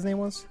say your dad's name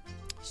was?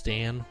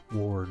 Stan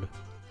Ward.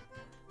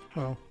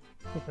 Oh,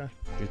 okay.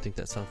 Do you think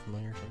that sounds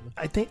familiar or something?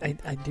 I think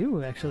I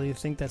do actually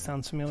think that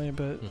sounds familiar,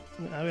 but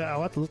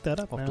I'll have to look that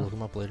up I'll now. have to look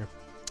him up later.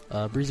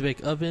 Breezy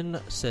Bake Oven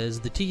says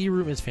the Tiki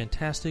Room is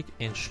fantastic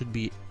and should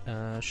be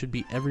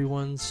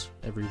everyone's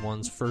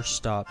first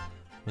stop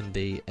when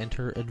they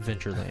enter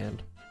Adventureland.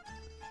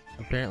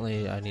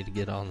 Apparently, I need to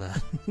get on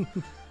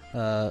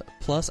that.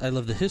 Plus, I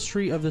love the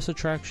history of this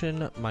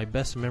attraction. My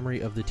best memory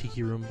of the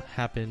Tiki Room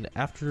happened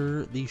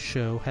after the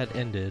show had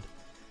ended,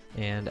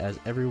 and as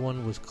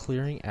everyone was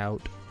clearing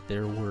out,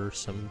 there were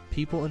some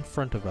people in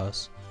front of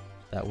us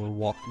that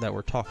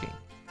were talking.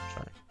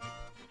 Sorry.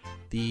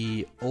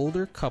 The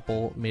older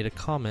couple made a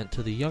comment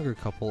to the younger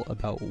couple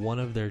about one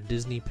of their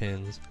Disney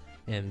pins,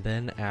 and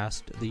then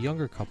asked the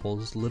younger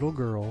couple's little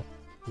girl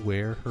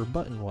where her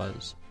button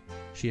was.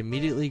 She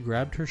immediately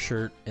grabbed her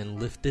shirt and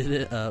lifted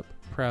it up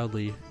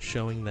proudly,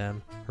 showing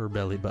them her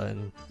belly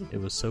button. It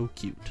was so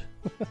cute.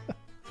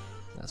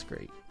 That's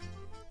great.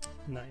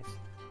 Nice.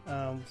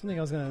 Something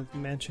I was going to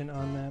mention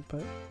on that,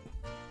 but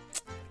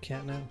I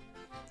can't now.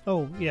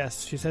 Oh,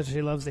 yes. She said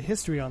she loves the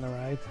history on the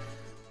ride.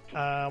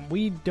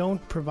 We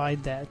don't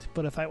provide that,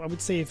 but if I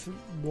would say if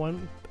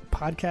one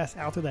podcast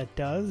out there that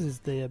does is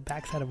the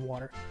Backside of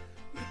Water.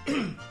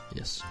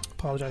 Yes.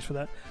 Apologize for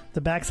that.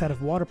 The Backside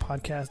of Water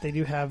podcast, they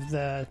do have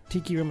the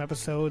Tiki Room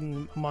episode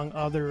and among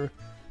other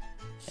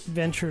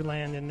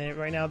Adventureland, and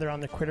right now they're on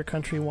the Critter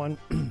Country one.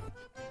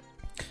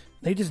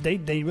 They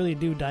really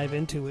do dive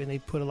into it, and they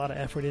put a lot of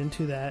effort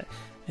into that.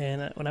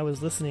 And when I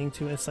was listening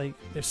to it, it's like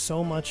there's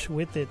so much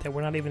with it that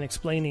we're not even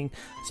explaining.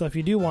 So if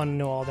you do want to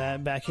know all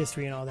that, back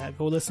history and all that,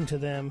 go listen to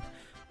them.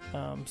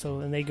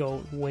 And they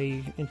go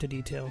way into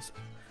details.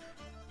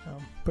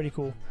 Pretty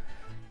cool.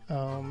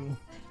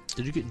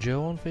 Did you get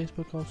Joe on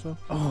Facebook also?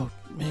 Oh,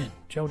 man.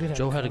 Joe did have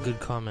Joe had a good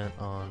comment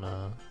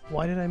on...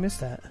 why did I miss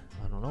that?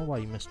 I don't know why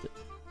you missed it.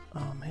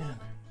 Oh, man.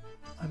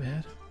 My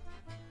bad.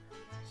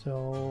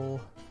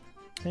 So,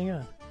 hang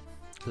on.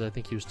 Because I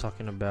think he was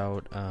talking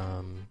about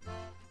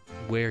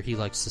where he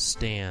likes to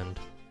stand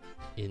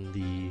in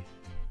the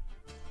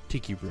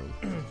Tiki Room.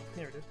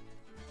 There it is.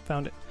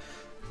 Found it.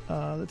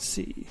 Let's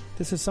see.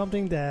 This is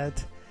something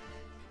that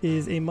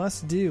is a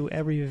must-do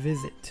every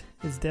visit.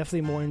 It's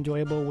definitely more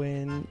enjoyable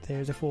when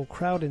there's a full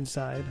crowd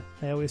inside.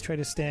 I always try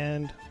to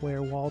stand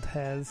where Walt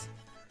has,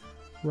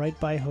 right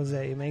by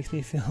Jose. It makes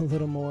me feel a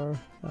little more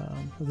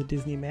of the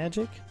Disney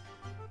magic.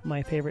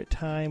 My favorite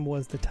time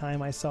was the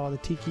time I saw the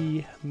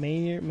Tiki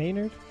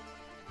Maynard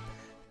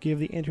give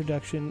the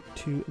introduction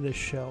to the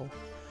show.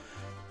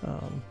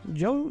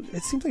 Joe,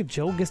 it seems like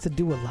Joe gets to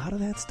do a lot of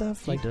that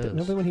stuff. He does.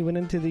 Remember when he went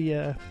into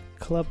the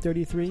Club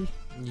 33?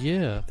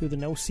 Yeah. Through the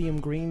no-see-em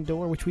green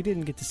door, which we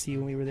didn't get to see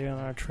when we were there on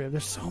our trip.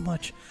 There's so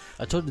much.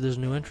 I told you there's a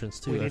new entrance,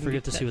 too. I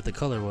forget to see what the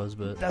color was,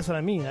 but... That's what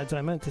I mean. That's what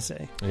I meant to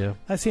say. Yeah.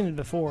 I've seen it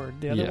before.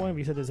 The other one,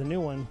 you said there's a new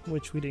one,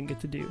 which we didn't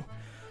get to do.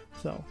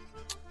 So,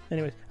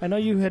 anyways, I know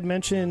you had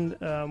mentioned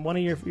one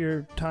of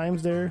your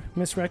times there,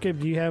 Miss Rekka.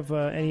 Do you have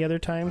any other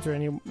times or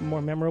any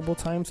more memorable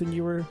times when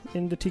you were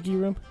in the Tiki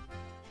Room?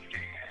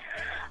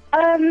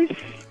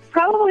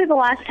 Probably the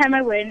last time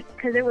I went,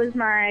 because it was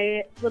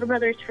my little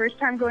brother's first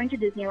time going to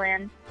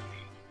Disneyland.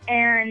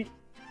 And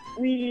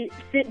we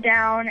sit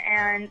down,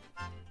 and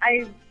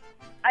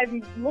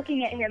I'm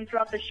looking at him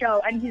throughout the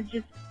show, and he's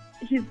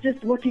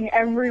just looking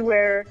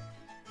everywhere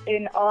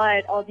in awe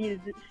at all these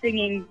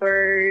singing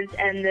birds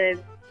and the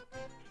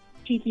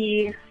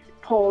tiki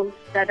poles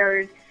that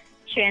are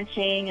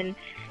chanting, and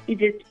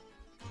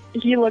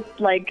he looked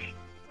like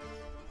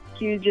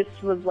he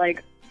just was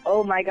like,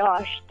 oh my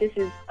gosh, this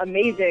is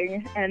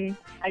amazing. And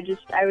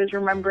I was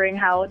remembering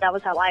how that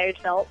was how I had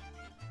felt,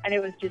 and it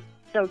was just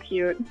so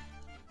cute.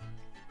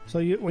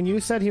 So when you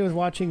said he was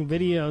watching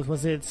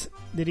videos,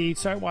 did he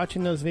start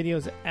watching those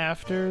videos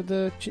after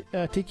the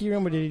Tiki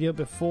Room, or did he do it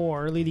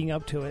before, leading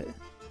up to it?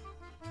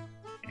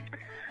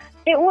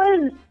 It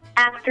was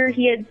after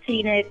he had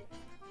seen it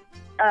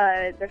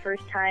the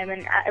first time,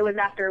 and it was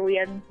after we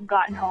had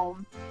gotten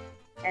home,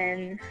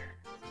 and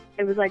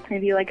it was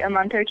maybe a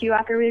month or two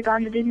after we had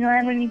gone to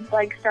Disneyland when he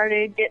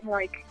started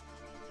getting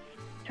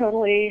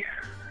totally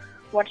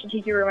watching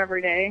Tiki Room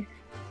every day.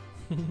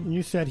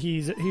 You said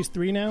he's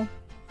 3 now?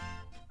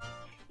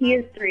 He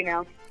is 3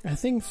 now. I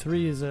think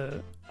 3 is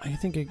an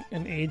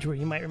age where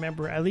he might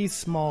remember at least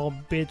small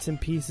bits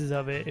and pieces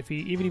of it.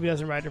 Even if he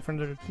doesn't ride in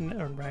front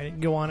of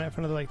go on it in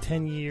front of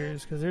 10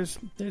 years, because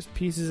there's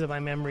pieces of my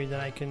memory that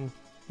I can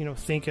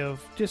think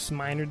of, just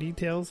minor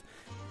details.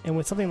 And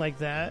with something like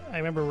that, I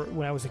remember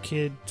when I was a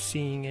kid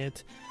seeing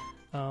it.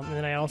 And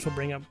then I also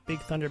bring up Big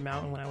Thunder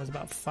Mountain when I was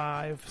about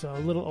 5, so a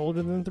little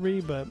older than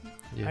 3, but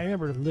I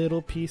remember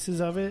little pieces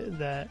of it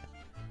that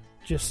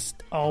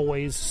just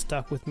always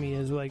stuck with me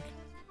as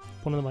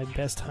one of my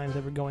best times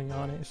ever going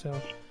on it. So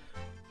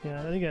yeah,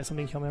 I think that's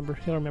something he'll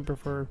remember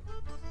for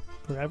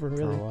forever,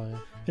 really. For a while.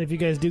 And if you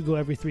guys do go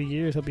every 3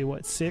 years, he'll be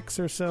 6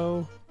 or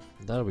so.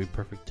 That'll be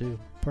perfect too.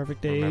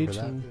 Perfect age.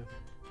 And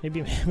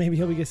maybe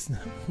he'll be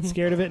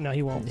scared of it. No,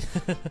 he won't.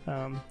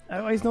 I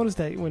always notice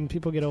that when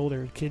people get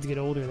older, kids get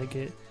older, they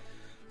get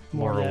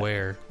more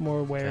aware,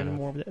 and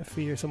more of that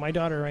fear. So my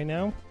daughter right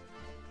now,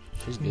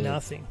 she's good.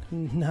 Nothing,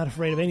 not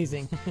afraid of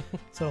anything.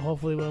 So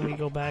hopefully when we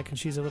go back and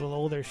she's a little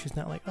older, she's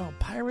not like, oh,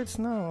 pirates?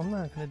 No, I'm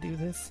not going to do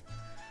this.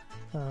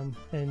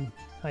 And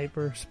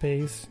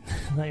hyperspace,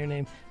 not your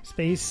name.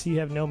 Space, you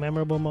have no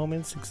memorable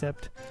moments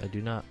except... I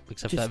do not,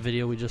 except that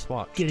video we just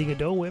watched. Getting a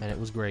Dole Whip. And it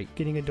was great.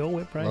 Getting a Dole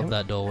Whip, right? Love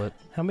that Dole Whip.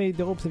 How many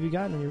Dole Whips have you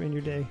gotten in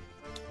your day?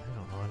 I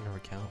don't know, I never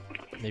count.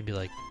 Maybe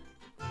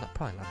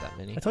probably not that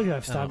many. I told you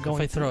I've stopped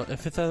going.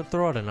 If I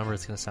throw out a number,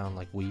 it's going to sound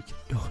weak.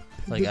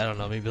 I don't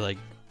know, maybe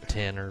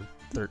 10 or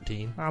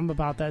 13. I'm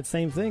about that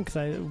same thing,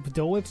 because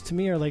Dole Whips to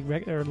me are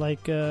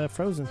like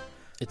frozen.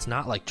 It's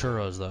not like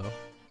churros, though.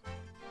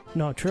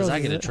 No, churros. Because I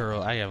get a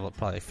churro, I have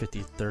probably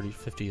 50, 300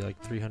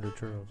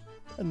 churros.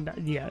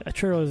 Yeah, a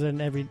churro is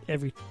an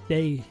every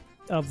day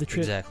of the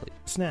trip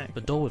snack.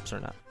 But Dole Whips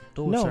are not.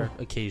 Dole Whips are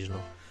occasional.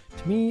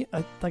 To me,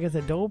 like I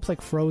said, Dole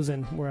Whips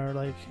frozen, where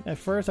at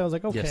first I was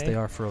like, okay. Yes, they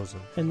are frozen.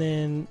 And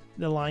then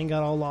the line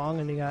got all long,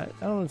 and they got,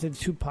 I don't know if it's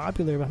too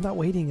popular, but I'm not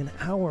waiting an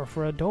hour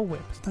for a Dole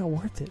Whip. It's not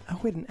worth it. I'll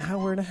wait an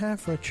hour and a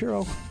half for a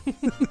churro.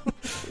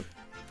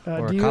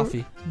 Or a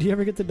coffee. Do you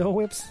ever get the Dole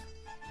Whips?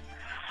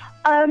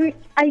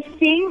 I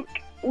think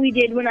we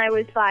did when I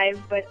was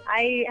 5, but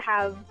I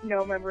have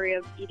no memory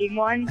of eating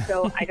one,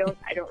 so I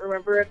don't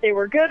remember if they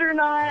were good or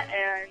not.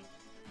 And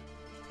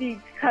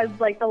because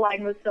the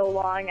line was so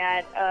long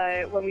at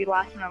when we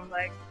last went, I was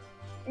like,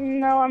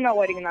 no, I'm not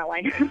waiting in that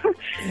line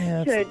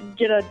to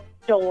get a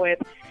Dole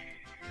Whip.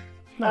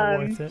 Not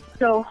worth it.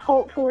 So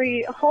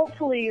hopefully,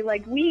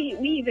 we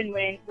even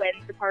went when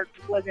the park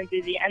wasn't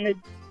busy and the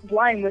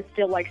line was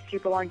still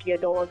super long to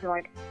get Dole Whips.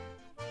 And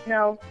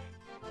no.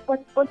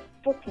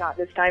 Let's not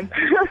this time.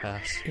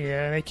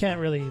 Yeah, they can't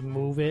really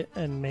move it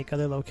and make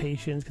other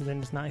locations because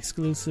then it's not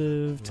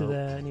exclusive to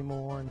that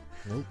anymore.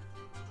 Nope.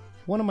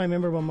 One of my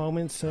memorable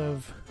moments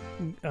of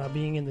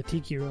being in the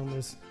Tiki Room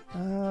was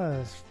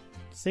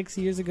 6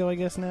 years ago, I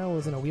guess now,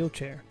 was in a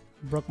wheelchair.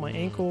 Broke my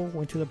ankle,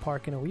 went to the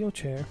park in a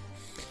wheelchair.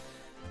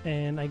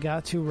 and I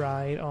got to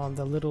ride on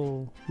the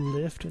little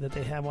lift that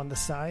they have on the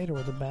side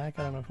or the back.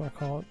 I don't know if you want to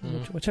call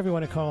it, whichever you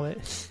want to call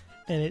it.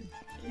 And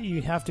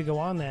you have to go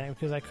on that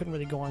because I couldn't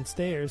really go on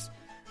stairs.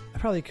 I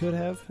probably could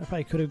have. I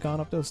probably could have gone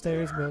up those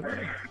stairs, but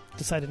I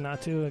decided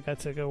not to. I got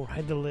to go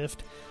ride the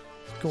lift.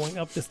 Going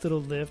up this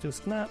little lift, it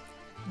was not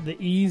the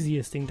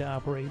easiest thing to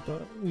operate,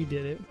 but we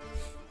did it.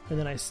 And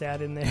then I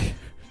sat in there.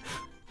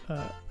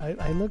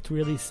 I looked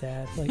really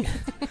sad. Like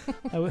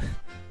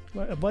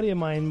a buddy of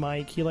mine,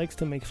 Mike, he likes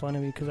to make fun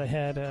of me because I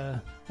had,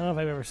 I don't know if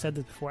I've ever said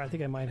this before. I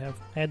think I might have.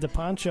 I had the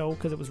poncho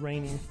because it was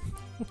raining.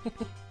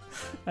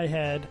 I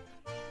had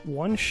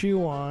one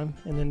shoe on,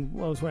 and then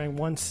I was wearing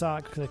one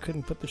sock because I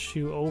couldn't put the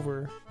shoe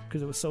over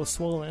because it was so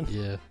swollen.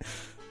 Yeah.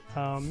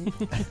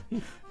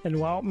 And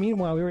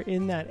meanwhile, we were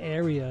in that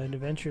area in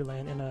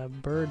Adventureland, and a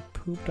bird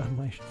pooped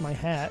on my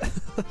hat.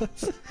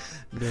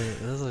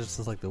 This was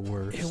just like the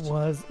worst.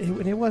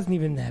 It wasn't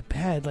even that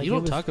bad. Like, you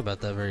don't talk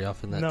about that very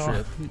often. That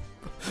trip.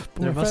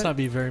 There must not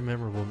be very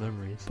memorable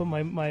memories. But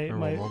my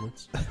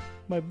moments.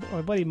 My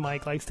buddy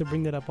Mike likes to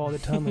bring that up all the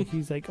time. Like,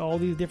 he's like all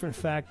these different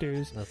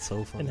factors. That's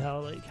so funny.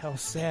 And how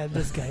sad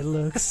this guy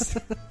looks.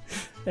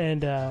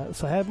 And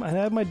so I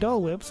had my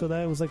Dole Whip, so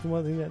that was like the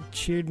one thing that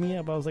cheered me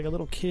up. I was like a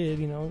little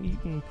kid,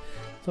 eating.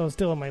 So I was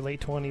still in my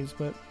late 20s,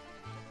 but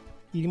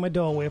eating my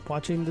Dole Whip,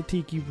 watching the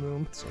Tiki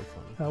Room. So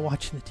funny.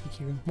 Watching the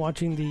Tiki Room,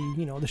 watching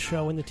the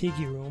show in the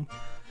Tiki Room,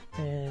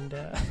 and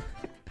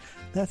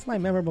that's my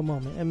memorable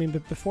moment. I mean,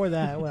 but before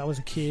that, when I was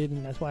a kid,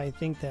 and that's why I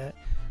think that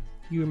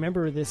you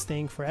remember this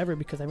thing forever,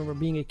 because I remember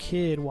being a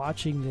kid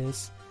watching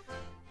this,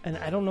 and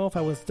I don't know if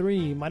I was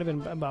 3, it might have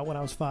been about when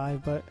I was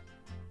 5, but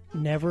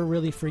never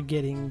really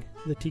forgetting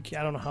the Tiki.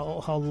 I don't know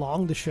how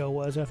long the show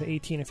was, after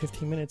 18 or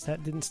 15 minutes,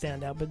 that didn't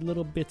stand out, but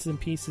little bits and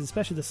pieces,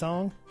 especially the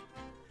song,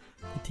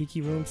 the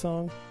Tiki Room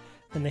song,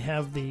 and they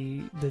have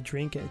the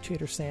drink at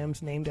Trader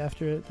Sam's named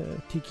after it,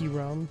 the Tiki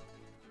Rum,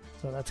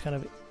 so that's kind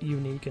of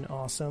unique and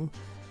awesome.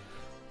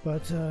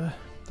 But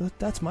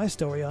that's my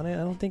story on it.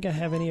 I don't think I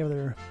have any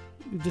other,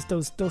 just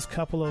those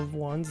couple of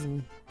ones,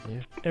 and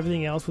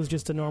everything else was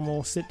just a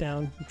normal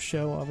sit-down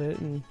show of it,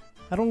 and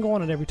I don't go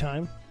on it every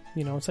time.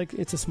 It's like,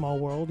 it's a small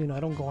world. I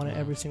don't go on it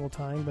every single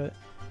time, but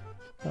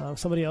if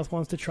somebody else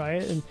wants to try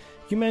it. And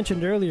you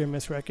mentioned earlier,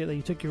 Miss Reckitt, that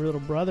you took your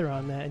little brother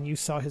on that, and you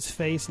saw his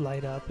face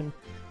light up, and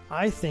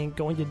I think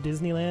going to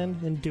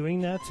Disneyland and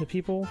doing that to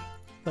people,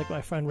 like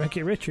my friend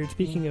Reckitt Richard,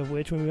 speaking of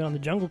which, when we went on the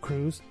Jungle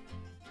Cruise,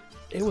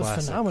 it was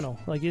phenomenal.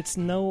 Like, it's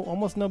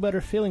almost no better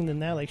feeling than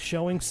that, like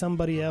showing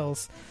somebody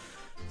else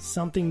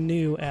something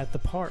new at the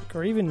park,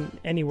 or even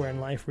anywhere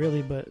in life,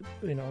 really. But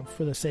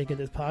for the sake of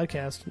this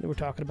podcast, we're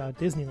talking about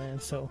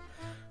Disneyland, so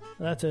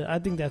I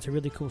think that's a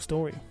really cool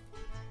story.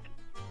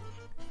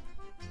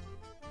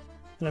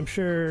 And I'm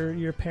sure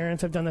your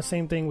parents have done the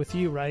same thing with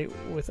you, right?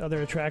 With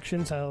other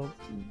attractions, how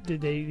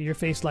did your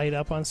face light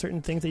up on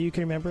certain things that you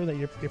can remember that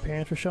your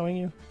parents were showing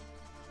you?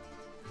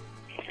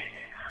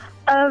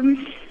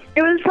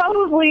 It was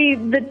probably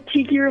the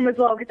Tiki Room as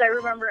well, because I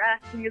remember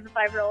asking as a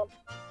 5-year-old,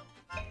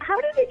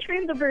 how do they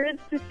train the birds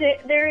to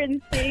sit there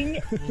and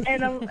sing?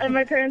 And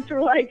my parents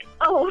were like,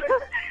 oh,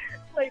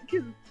 like,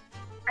 because,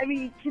 I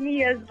mean, to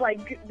me as,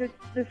 like,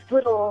 this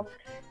little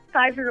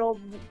 5-year-old,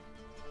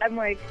 I'm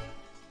like,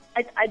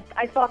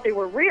 I thought they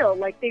were real.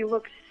 Like, they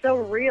looked so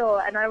real,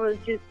 and I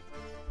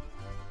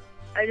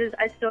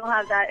still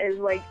have that as,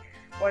 like,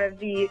 one of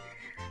the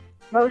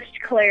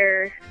most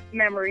clear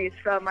memories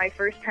from my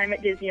first time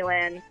at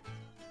Disneyland,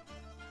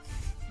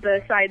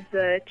 besides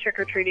the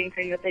trick-or-treating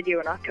thing that they do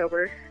in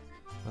October.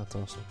 That's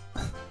awesome.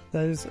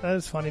 That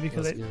is funny,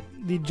 because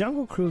the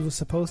Jungle Cruise was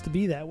supposed to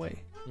be that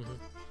way. Mm-hmm.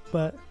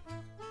 But,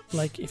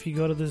 like, if you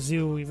go to the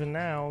zoo even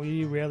now,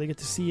 you rarely get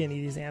to see any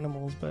of these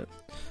animals. But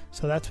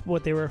so that's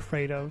what they were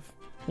afraid of,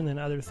 and then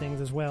other things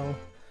as well.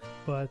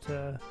 But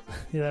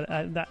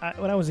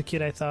when I was a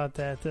kid, I thought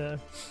that,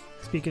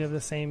 speaking of the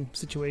same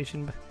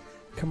situation,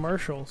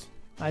 commercials.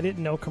 I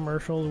didn't know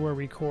commercials were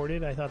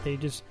recorded. I thought they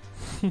just...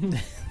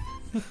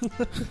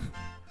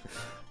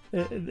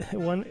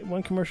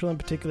 One commercial in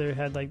particular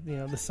had, like,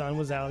 the sun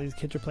was out, these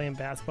kids were playing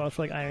basketball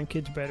for, like, Iron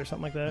Kids Bread or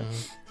something like that.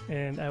 Mm-hmm.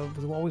 And I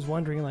was always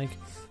wondering, like,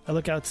 I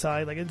look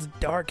outside, like, it's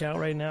dark out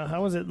right now,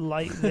 how is it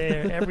light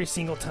there every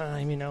single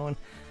time, and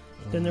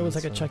then there was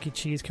like a Chuck E.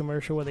 Cheese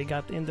commercial where they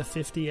got into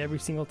 50 every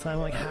single time.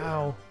 Like,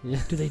 how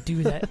do they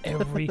do that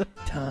every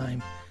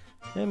time?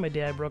 And my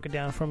dad broke it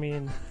down for me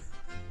and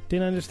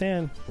didn't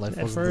understand. Life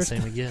wasn't the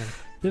same again.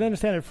 Didn't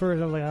understand at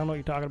first. I was like, I don't know what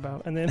you're talking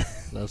about. And then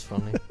that was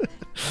funny.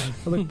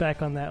 I look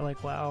back on that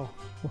like, wow.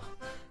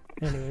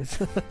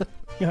 Anyways, all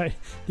right.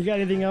 You got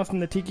anything else in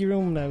the Tiki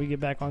Room? No, we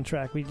get back on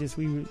track. We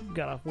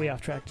got way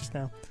off track just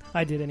now.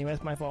 I did anyway.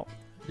 That's my fault.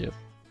 Yep.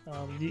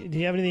 Do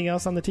you have anything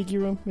else on the Tiki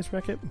Room, Miss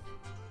Reckitt?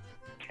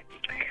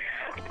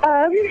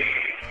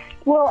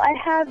 Well, I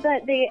have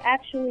that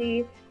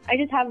I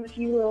just have a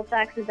few little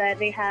facts of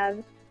that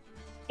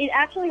it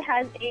actually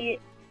has a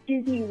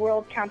Disney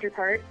World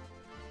counterpart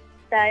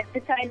that,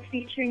 besides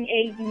featuring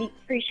a unique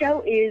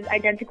pre-show, is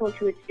identical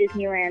to its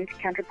Disneyland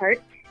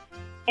counterpart.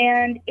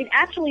 And it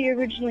actually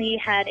originally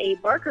had a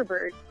Barker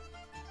bird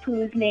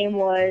whose name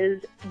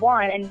was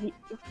Juan,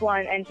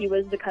 and he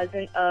was the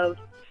cousin of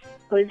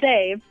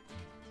Jose.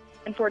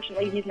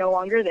 Unfortunately, he's no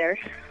longer there,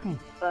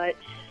 but...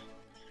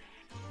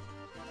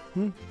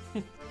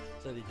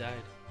 Said he died.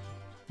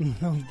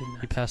 No, he did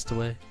not. He passed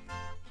away.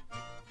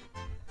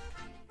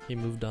 He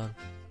moved on.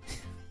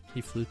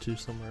 He flew to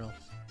somewhere else.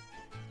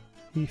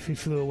 He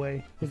flew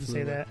away. Did you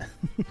say that?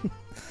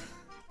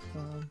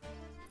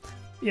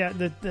 Yeah,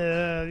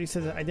 you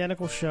said the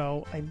identical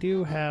show. I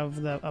do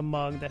have a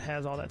mug that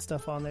has all that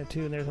stuff on there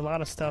too, and there's a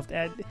lot of stuff.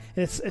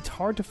 It's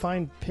hard to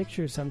find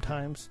pictures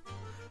sometimes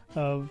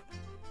of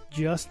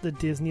just the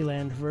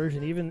Disneyland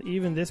version.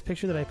 Even this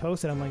picture that I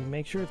posted, I'm like,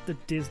 make sure it's the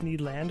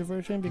Disneyland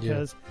version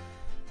because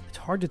it's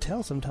hard to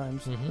tell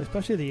sometimes,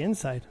 especially the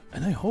inside.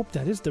 And I hope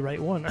that is the right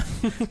one.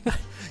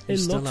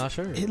 Still not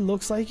sure. It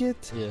looks like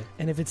it. Yeah.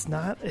 And if it's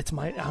not,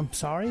 I'm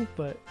sorry,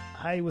 but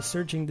I was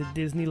searching the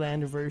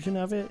Disneyland version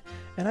of it,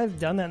 and I've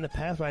done that in the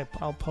past where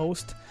I'll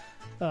post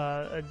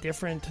a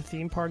different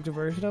theme park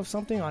version of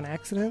something on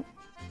accident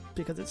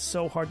because it's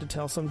so hard to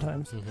tell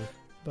sometimes.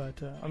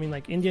 But, I mean,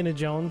 like Indiana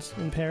Jones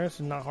in Paris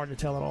is not hard to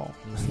tell at all.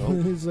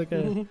 Nope. It's like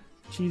a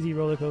cheesy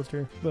roller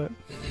coaster, but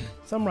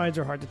some rides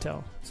are hard to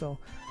tell. So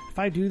if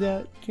I do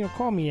that,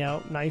 call me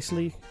out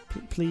nicely,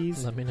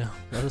 please. Let me know.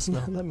 Let us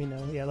know. Let me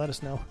know. Yeah, let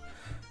us know.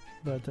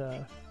 But,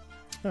 all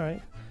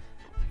right.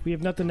 If we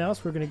have nothing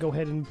else, we're going to go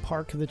ahead and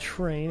park the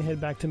train, head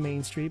back to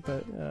Main Street.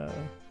 But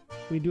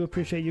we do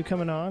appreciate you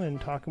coming on and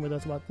talking with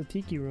us about the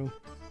Tiki Room.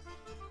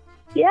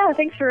 Yeah,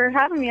 thanks for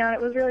having me on. It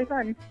was really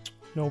fun.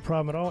 No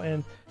problem at all.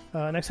 And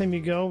next time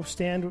you go,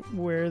 stand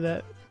where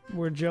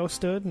Joe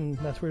stood, and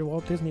that's where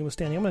Walt Disney was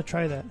standing. I'm going to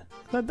try that.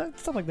 That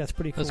stuff like that's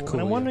pretty cool. That's cool.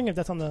 And I'm wondering if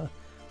that's on the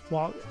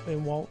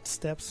Walt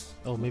steps.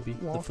 Oh, maybe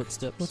the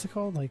footsteps. What's it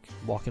called? Like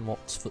Walk in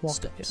Walt's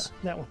footsteps. Yeah,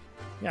 that one.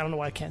 Yeah, I don't know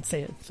why I can't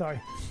say it.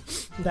 Sorry.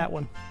 That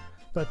one.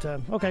 But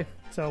okay,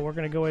 so we're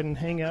gonna go ahead and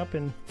hang up,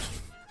 and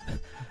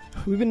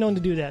we've been known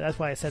to do that. That's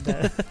why I said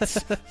that.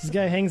 This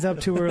guy hangs up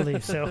too early,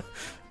 so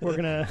we're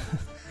gonna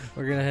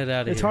head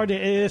out of here.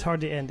 It is hard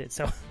to end it.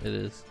 So it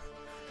is.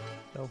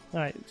 So all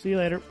right, see you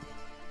later.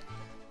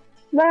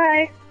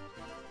 Bye.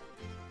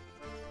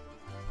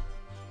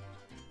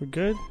 We're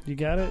good? You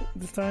got it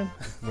this time?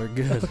 We're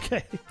good.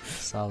 Okay.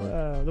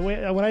 Solid. The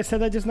way when I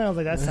said that just now, I was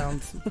like,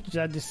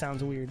 that just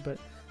sounds weird. But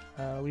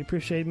we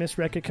appreciate Miss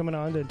Recca coming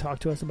on to talk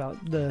to us about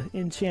the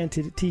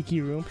Enchanted Tiki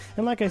Room.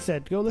 And like I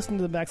said, go listen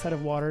to the Backside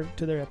of Water,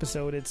 to their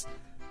episode. It's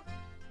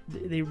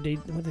they what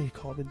do they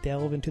call it? They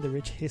delve into the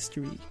rich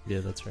history. Yeah,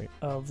 that's right.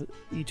 Of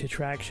each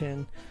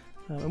attraction.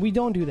 And we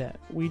don't do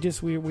that.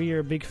 We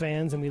are big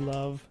fans, and we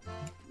love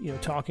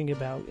talking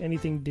about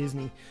anything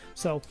Disney.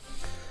 So.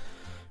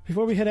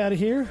 Before we head out of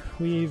here,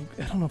 I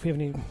don't know if we have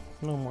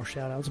no more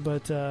shout-outs,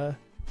 but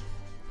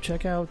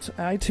check out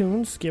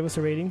iTunes. Give us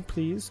a rating,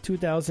 please.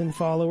 2,000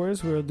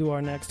 followers. We'll do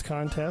our next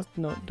contest.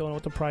 Don't know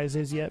what the prize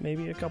is yet.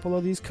 Maybe a couple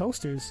of these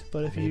coasters.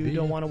 But if you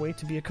don't want to wait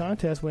to be a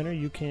contest winner,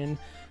 you can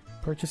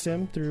purchase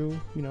them through,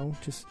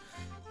 just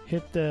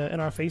hit in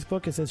our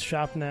Facebook. It says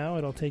Shop Now.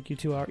 It'll take you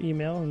to our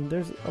email. And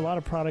there's a lot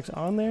of products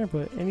on there,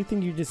 but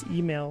anything you just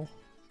email,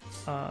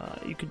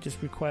 you could just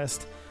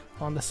request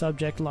on the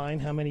subject line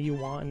how many you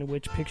want and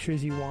which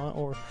pictures you want,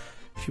 or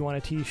if you want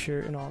a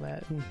t-shirt and all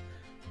that, and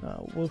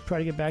we'll try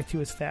to get back to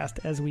you as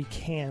fast as we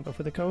can. But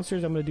for the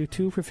coasters, I'm going to do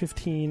 2 for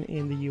 $15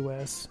 in the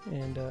US,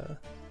 and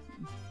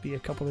be a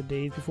couple of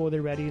days before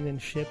they're ready and then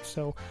shipped,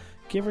 so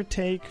give or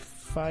take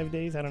 5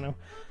 days, I don't know,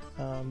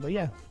 but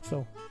yeah.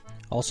 So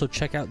also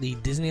check out the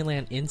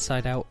Disneyland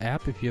Inside Out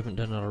app if you haven't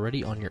done it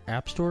already on your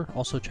app store.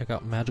 Also check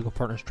out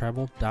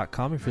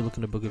magicalpartnerstravel.com if you're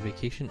looking to book a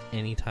vacation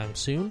anytime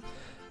soon.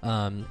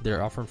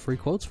 They're offering free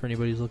quotes for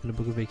anybody who's looking to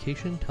book a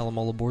vacation. Tell them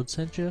All Aboard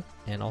sent you,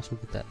 and also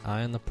get that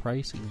eye on the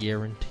price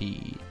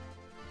guarantee.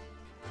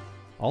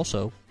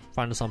 Also,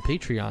 find us on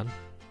Patreon.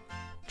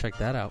 Check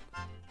that out.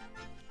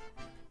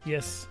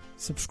 Yes,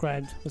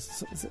 subscribe.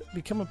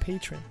 Become a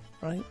patron,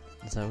 right?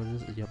 Is that what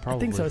it is? Yeah, probably.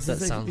 I think so.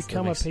 That sounds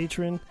become a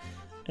patron,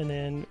 and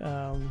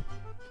then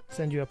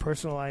send you a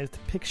personalized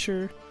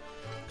picture.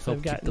 So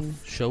keep the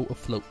show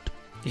afloat.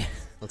 Yeah.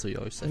 That's what you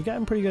always say. We've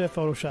gotten pretty good at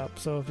Photoshop,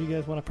 so if you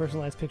guys want a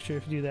personalized picture,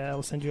 if you do that, I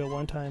will send you a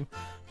one-time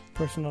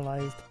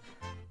personalized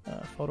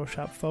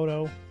Photoshop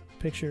photo,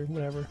 picture,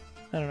 whatever.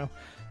 I don't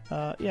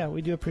know. Yeah,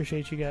 we do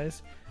appreciate you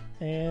guys.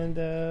 And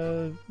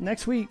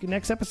next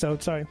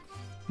episode,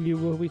 you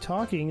will be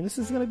talking. This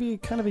is going to be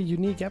kind of a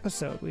unique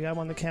episode. We have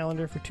on the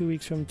calendar for 2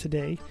 weeks from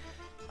today.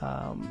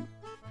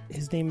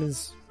 His name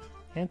is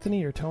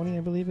Anthony or Tony,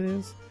 I believe it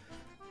is.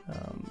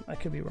 I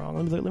could be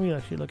wrong. Let me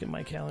actually look at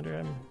my calendar.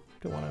 I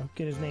don't want to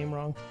get his name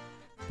wrong.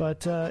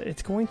 But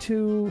it's going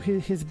to...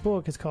 His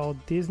book is called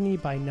Disney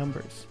by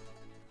Numbers.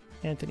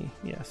 Anthony,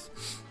 yes.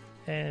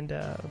 And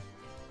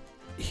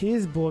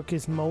his book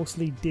is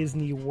mostly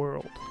Disney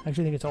World. I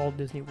actually think it's all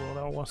Disney World.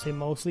 I don't want to say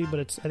mostly, but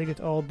I think it's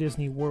all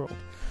Disney World.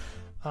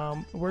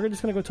 We're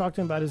just going to go talk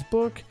to him about his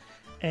book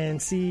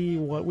and see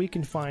what we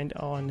can find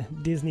on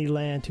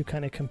Disneyland to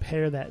kind of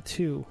compare that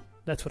to.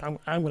 That's what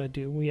I'm going to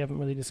do. We haven't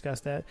really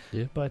discussed that.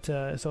 Yeah. But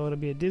so it'll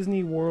be a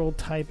Disney World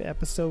type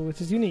episode,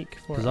 which is unique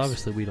for us. Because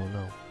obviously we don't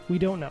know. We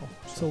don't know.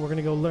 So we're going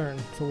to go learn.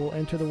 So we'll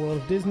enter the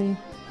world of Disney,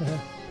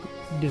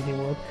 Disney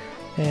World,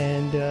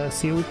 and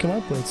see what we come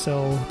up with.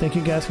 So thank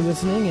you guys for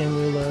listening, and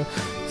we'll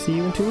see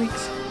you in 2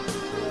 weeks.